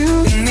just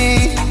you and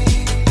me,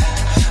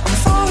 I'm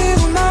falling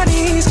on my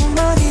knees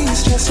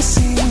just to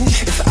see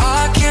if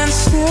I can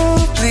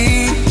still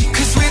bleed.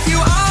 'Cause with you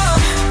I'm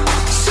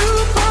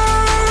superhuman.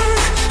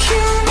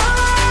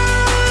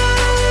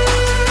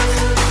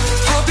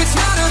 Hope it's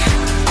not a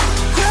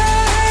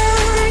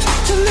great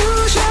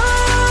delusion.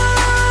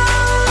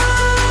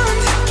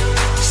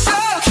 So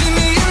keep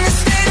me in the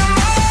state of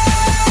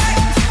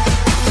mind.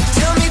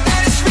 Tell me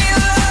that it's real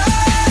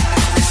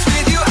love. It's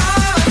with you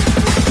I'm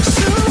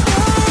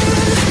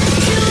superhuman.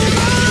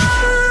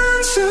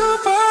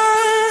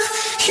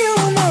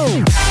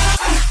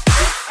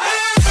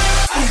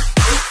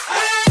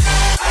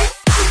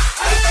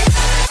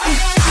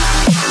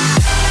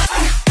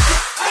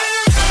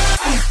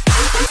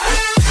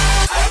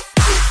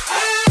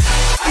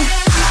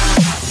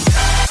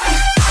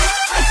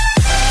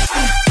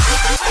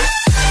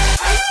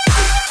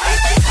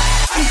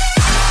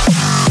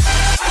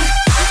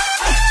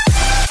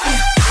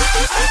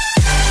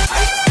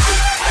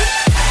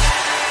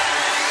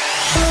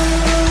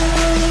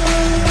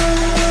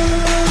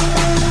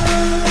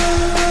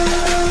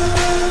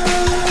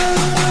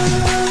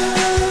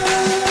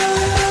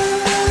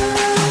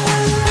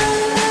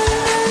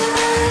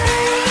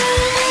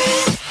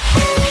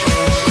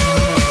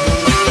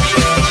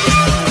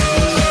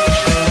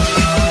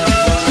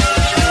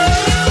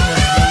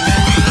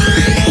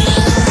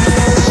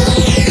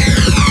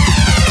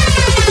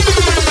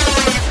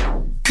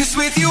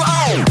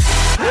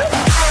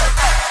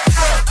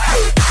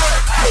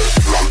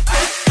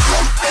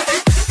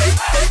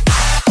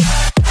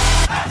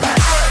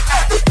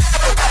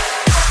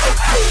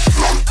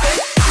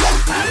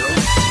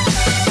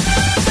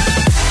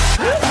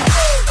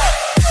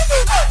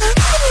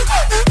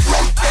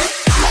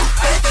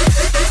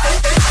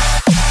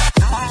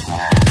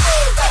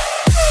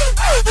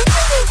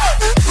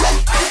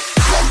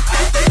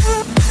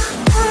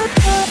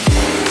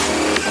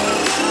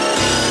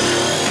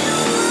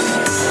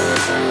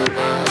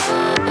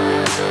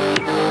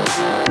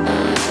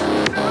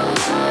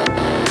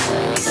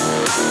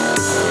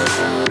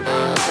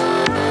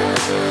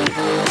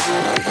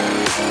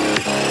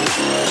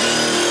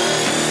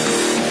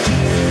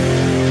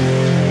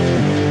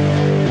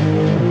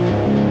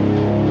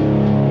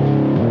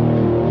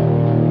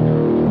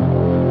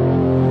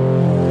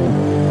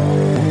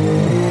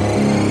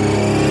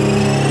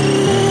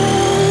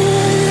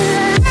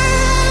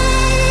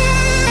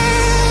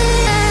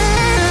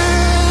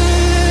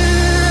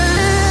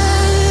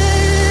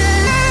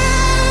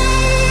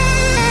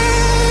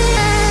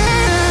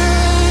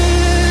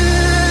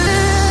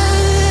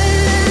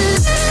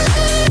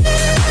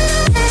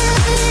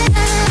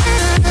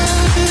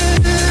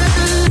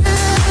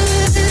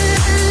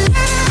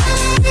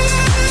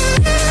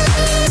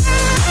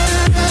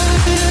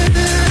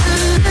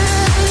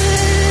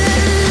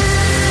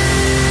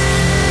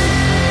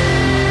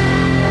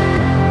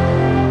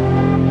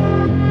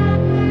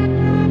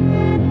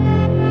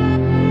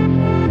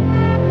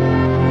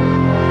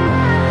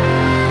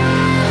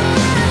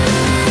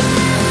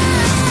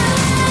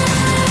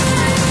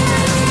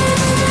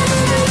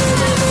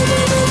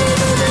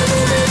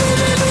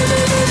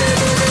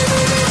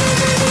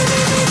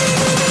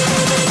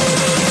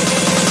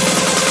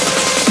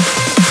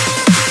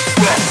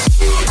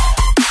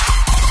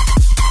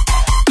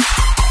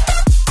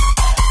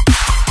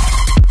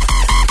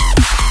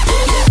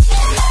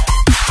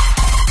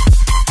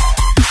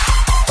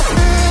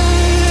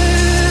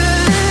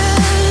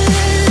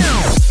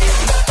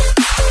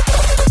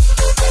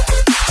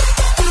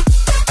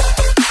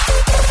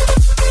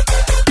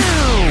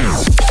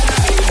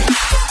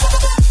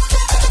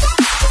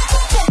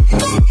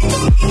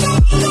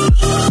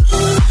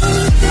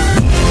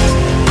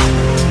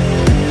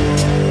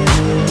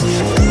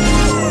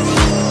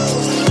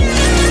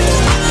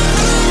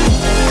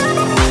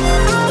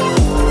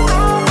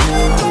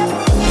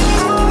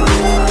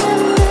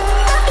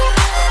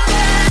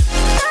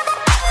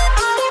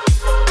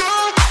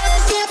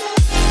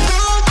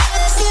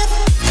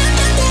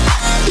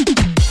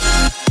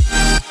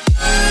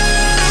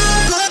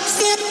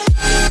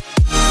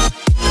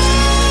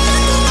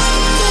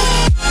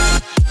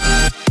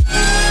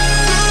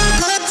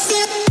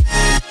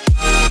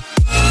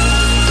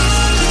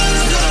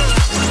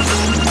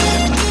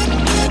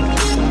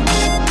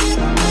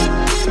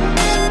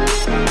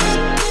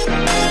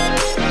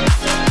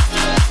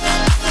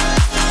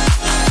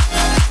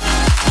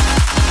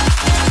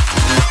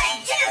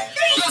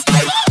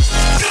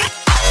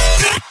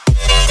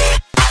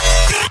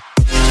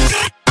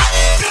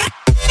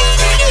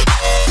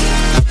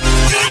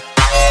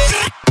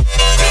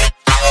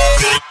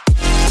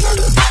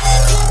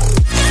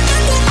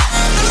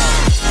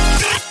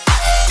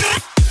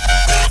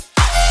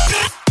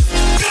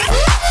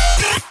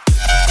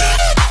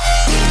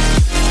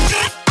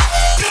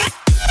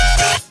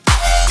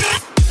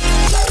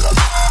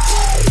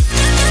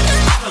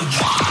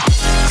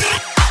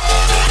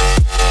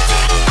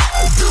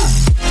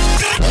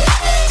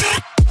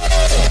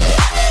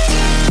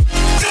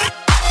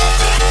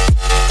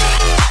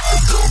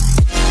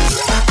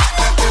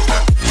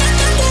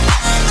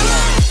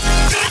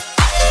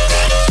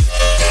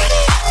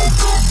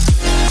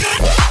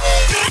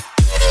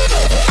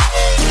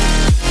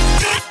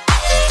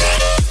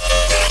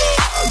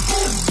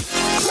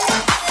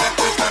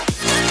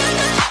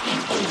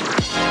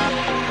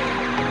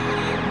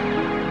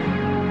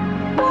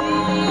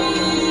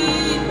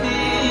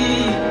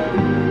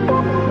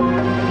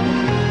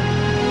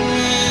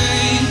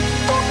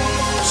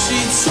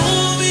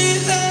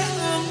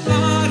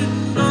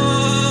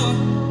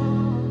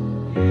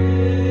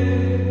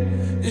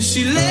 and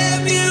she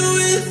left me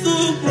with a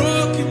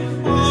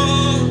broken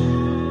heart.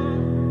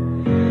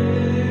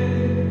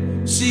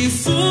 She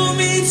fooled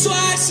me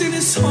twice and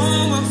it's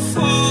all my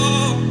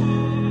fault.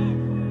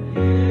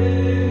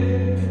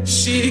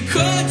 She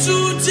cut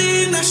too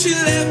deep, now she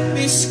left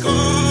me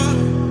scarred.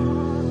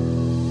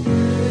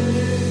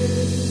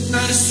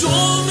 Now there's so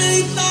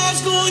many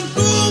thoughts going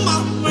through my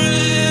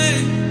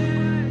brain,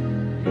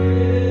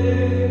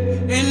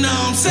 and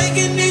now I'm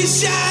taking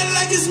this shot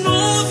like it's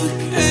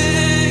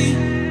Novocaine.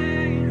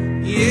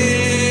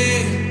 Yeah,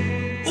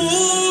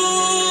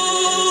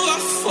 ooh, I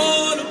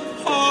fall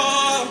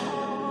apart,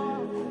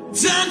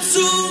 down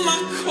to my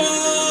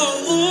core.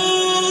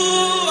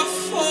 Ooh, I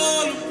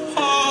fall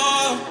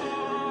apart,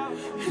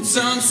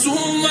 down to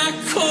my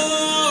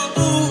core.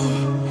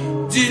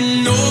 Ooh, didn't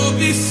know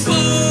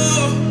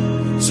before.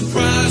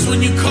 Surprised when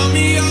you call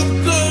me off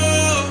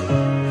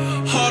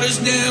guard. Hardest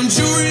damn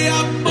jewelry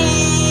I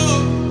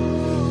bought.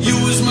 You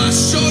was my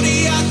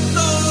shorty, I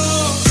thought.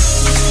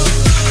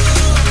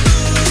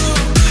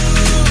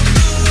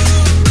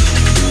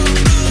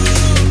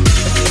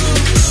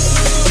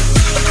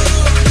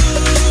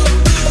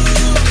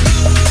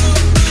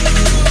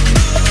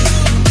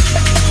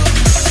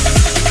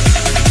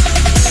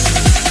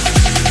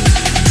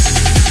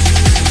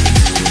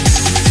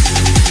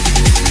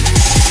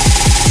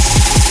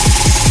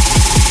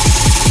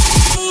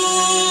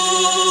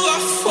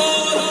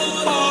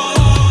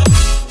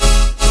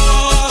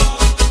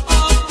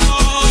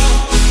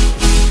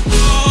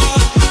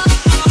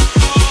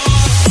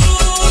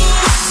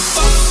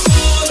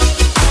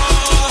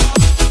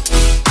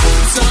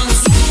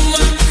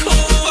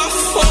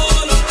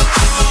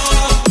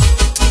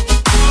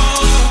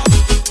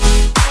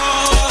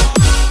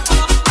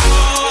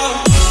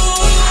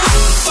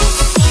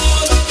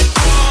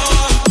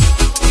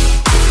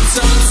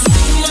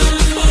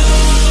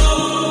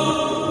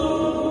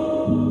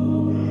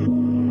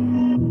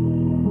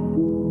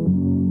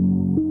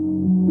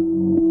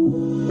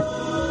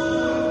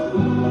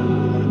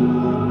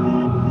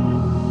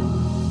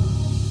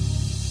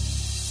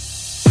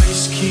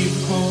 Keep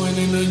pouring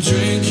and the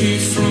drink keep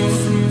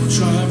flowing.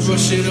 Try to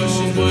brush it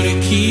off, but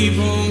it keep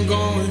on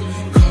going.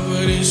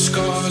 Covered in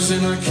scars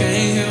and I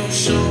can't help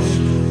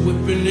showing.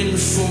 Whipping in the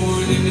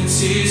foreign and the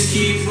tears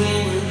keep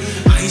rolling.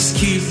 Ice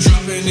keep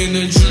dropping and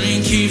the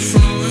drink keep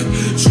flowing.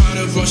 Try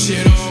to brush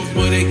it off,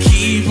 but it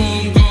keep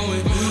on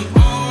going.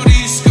 All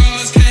these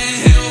scars can't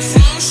help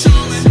from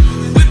showing.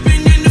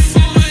 Whipping in the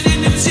foreign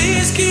and the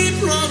tears keep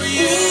rolling.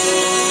 Yeah,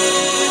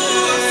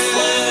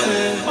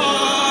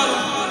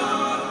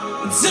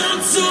 down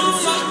to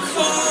my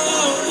core.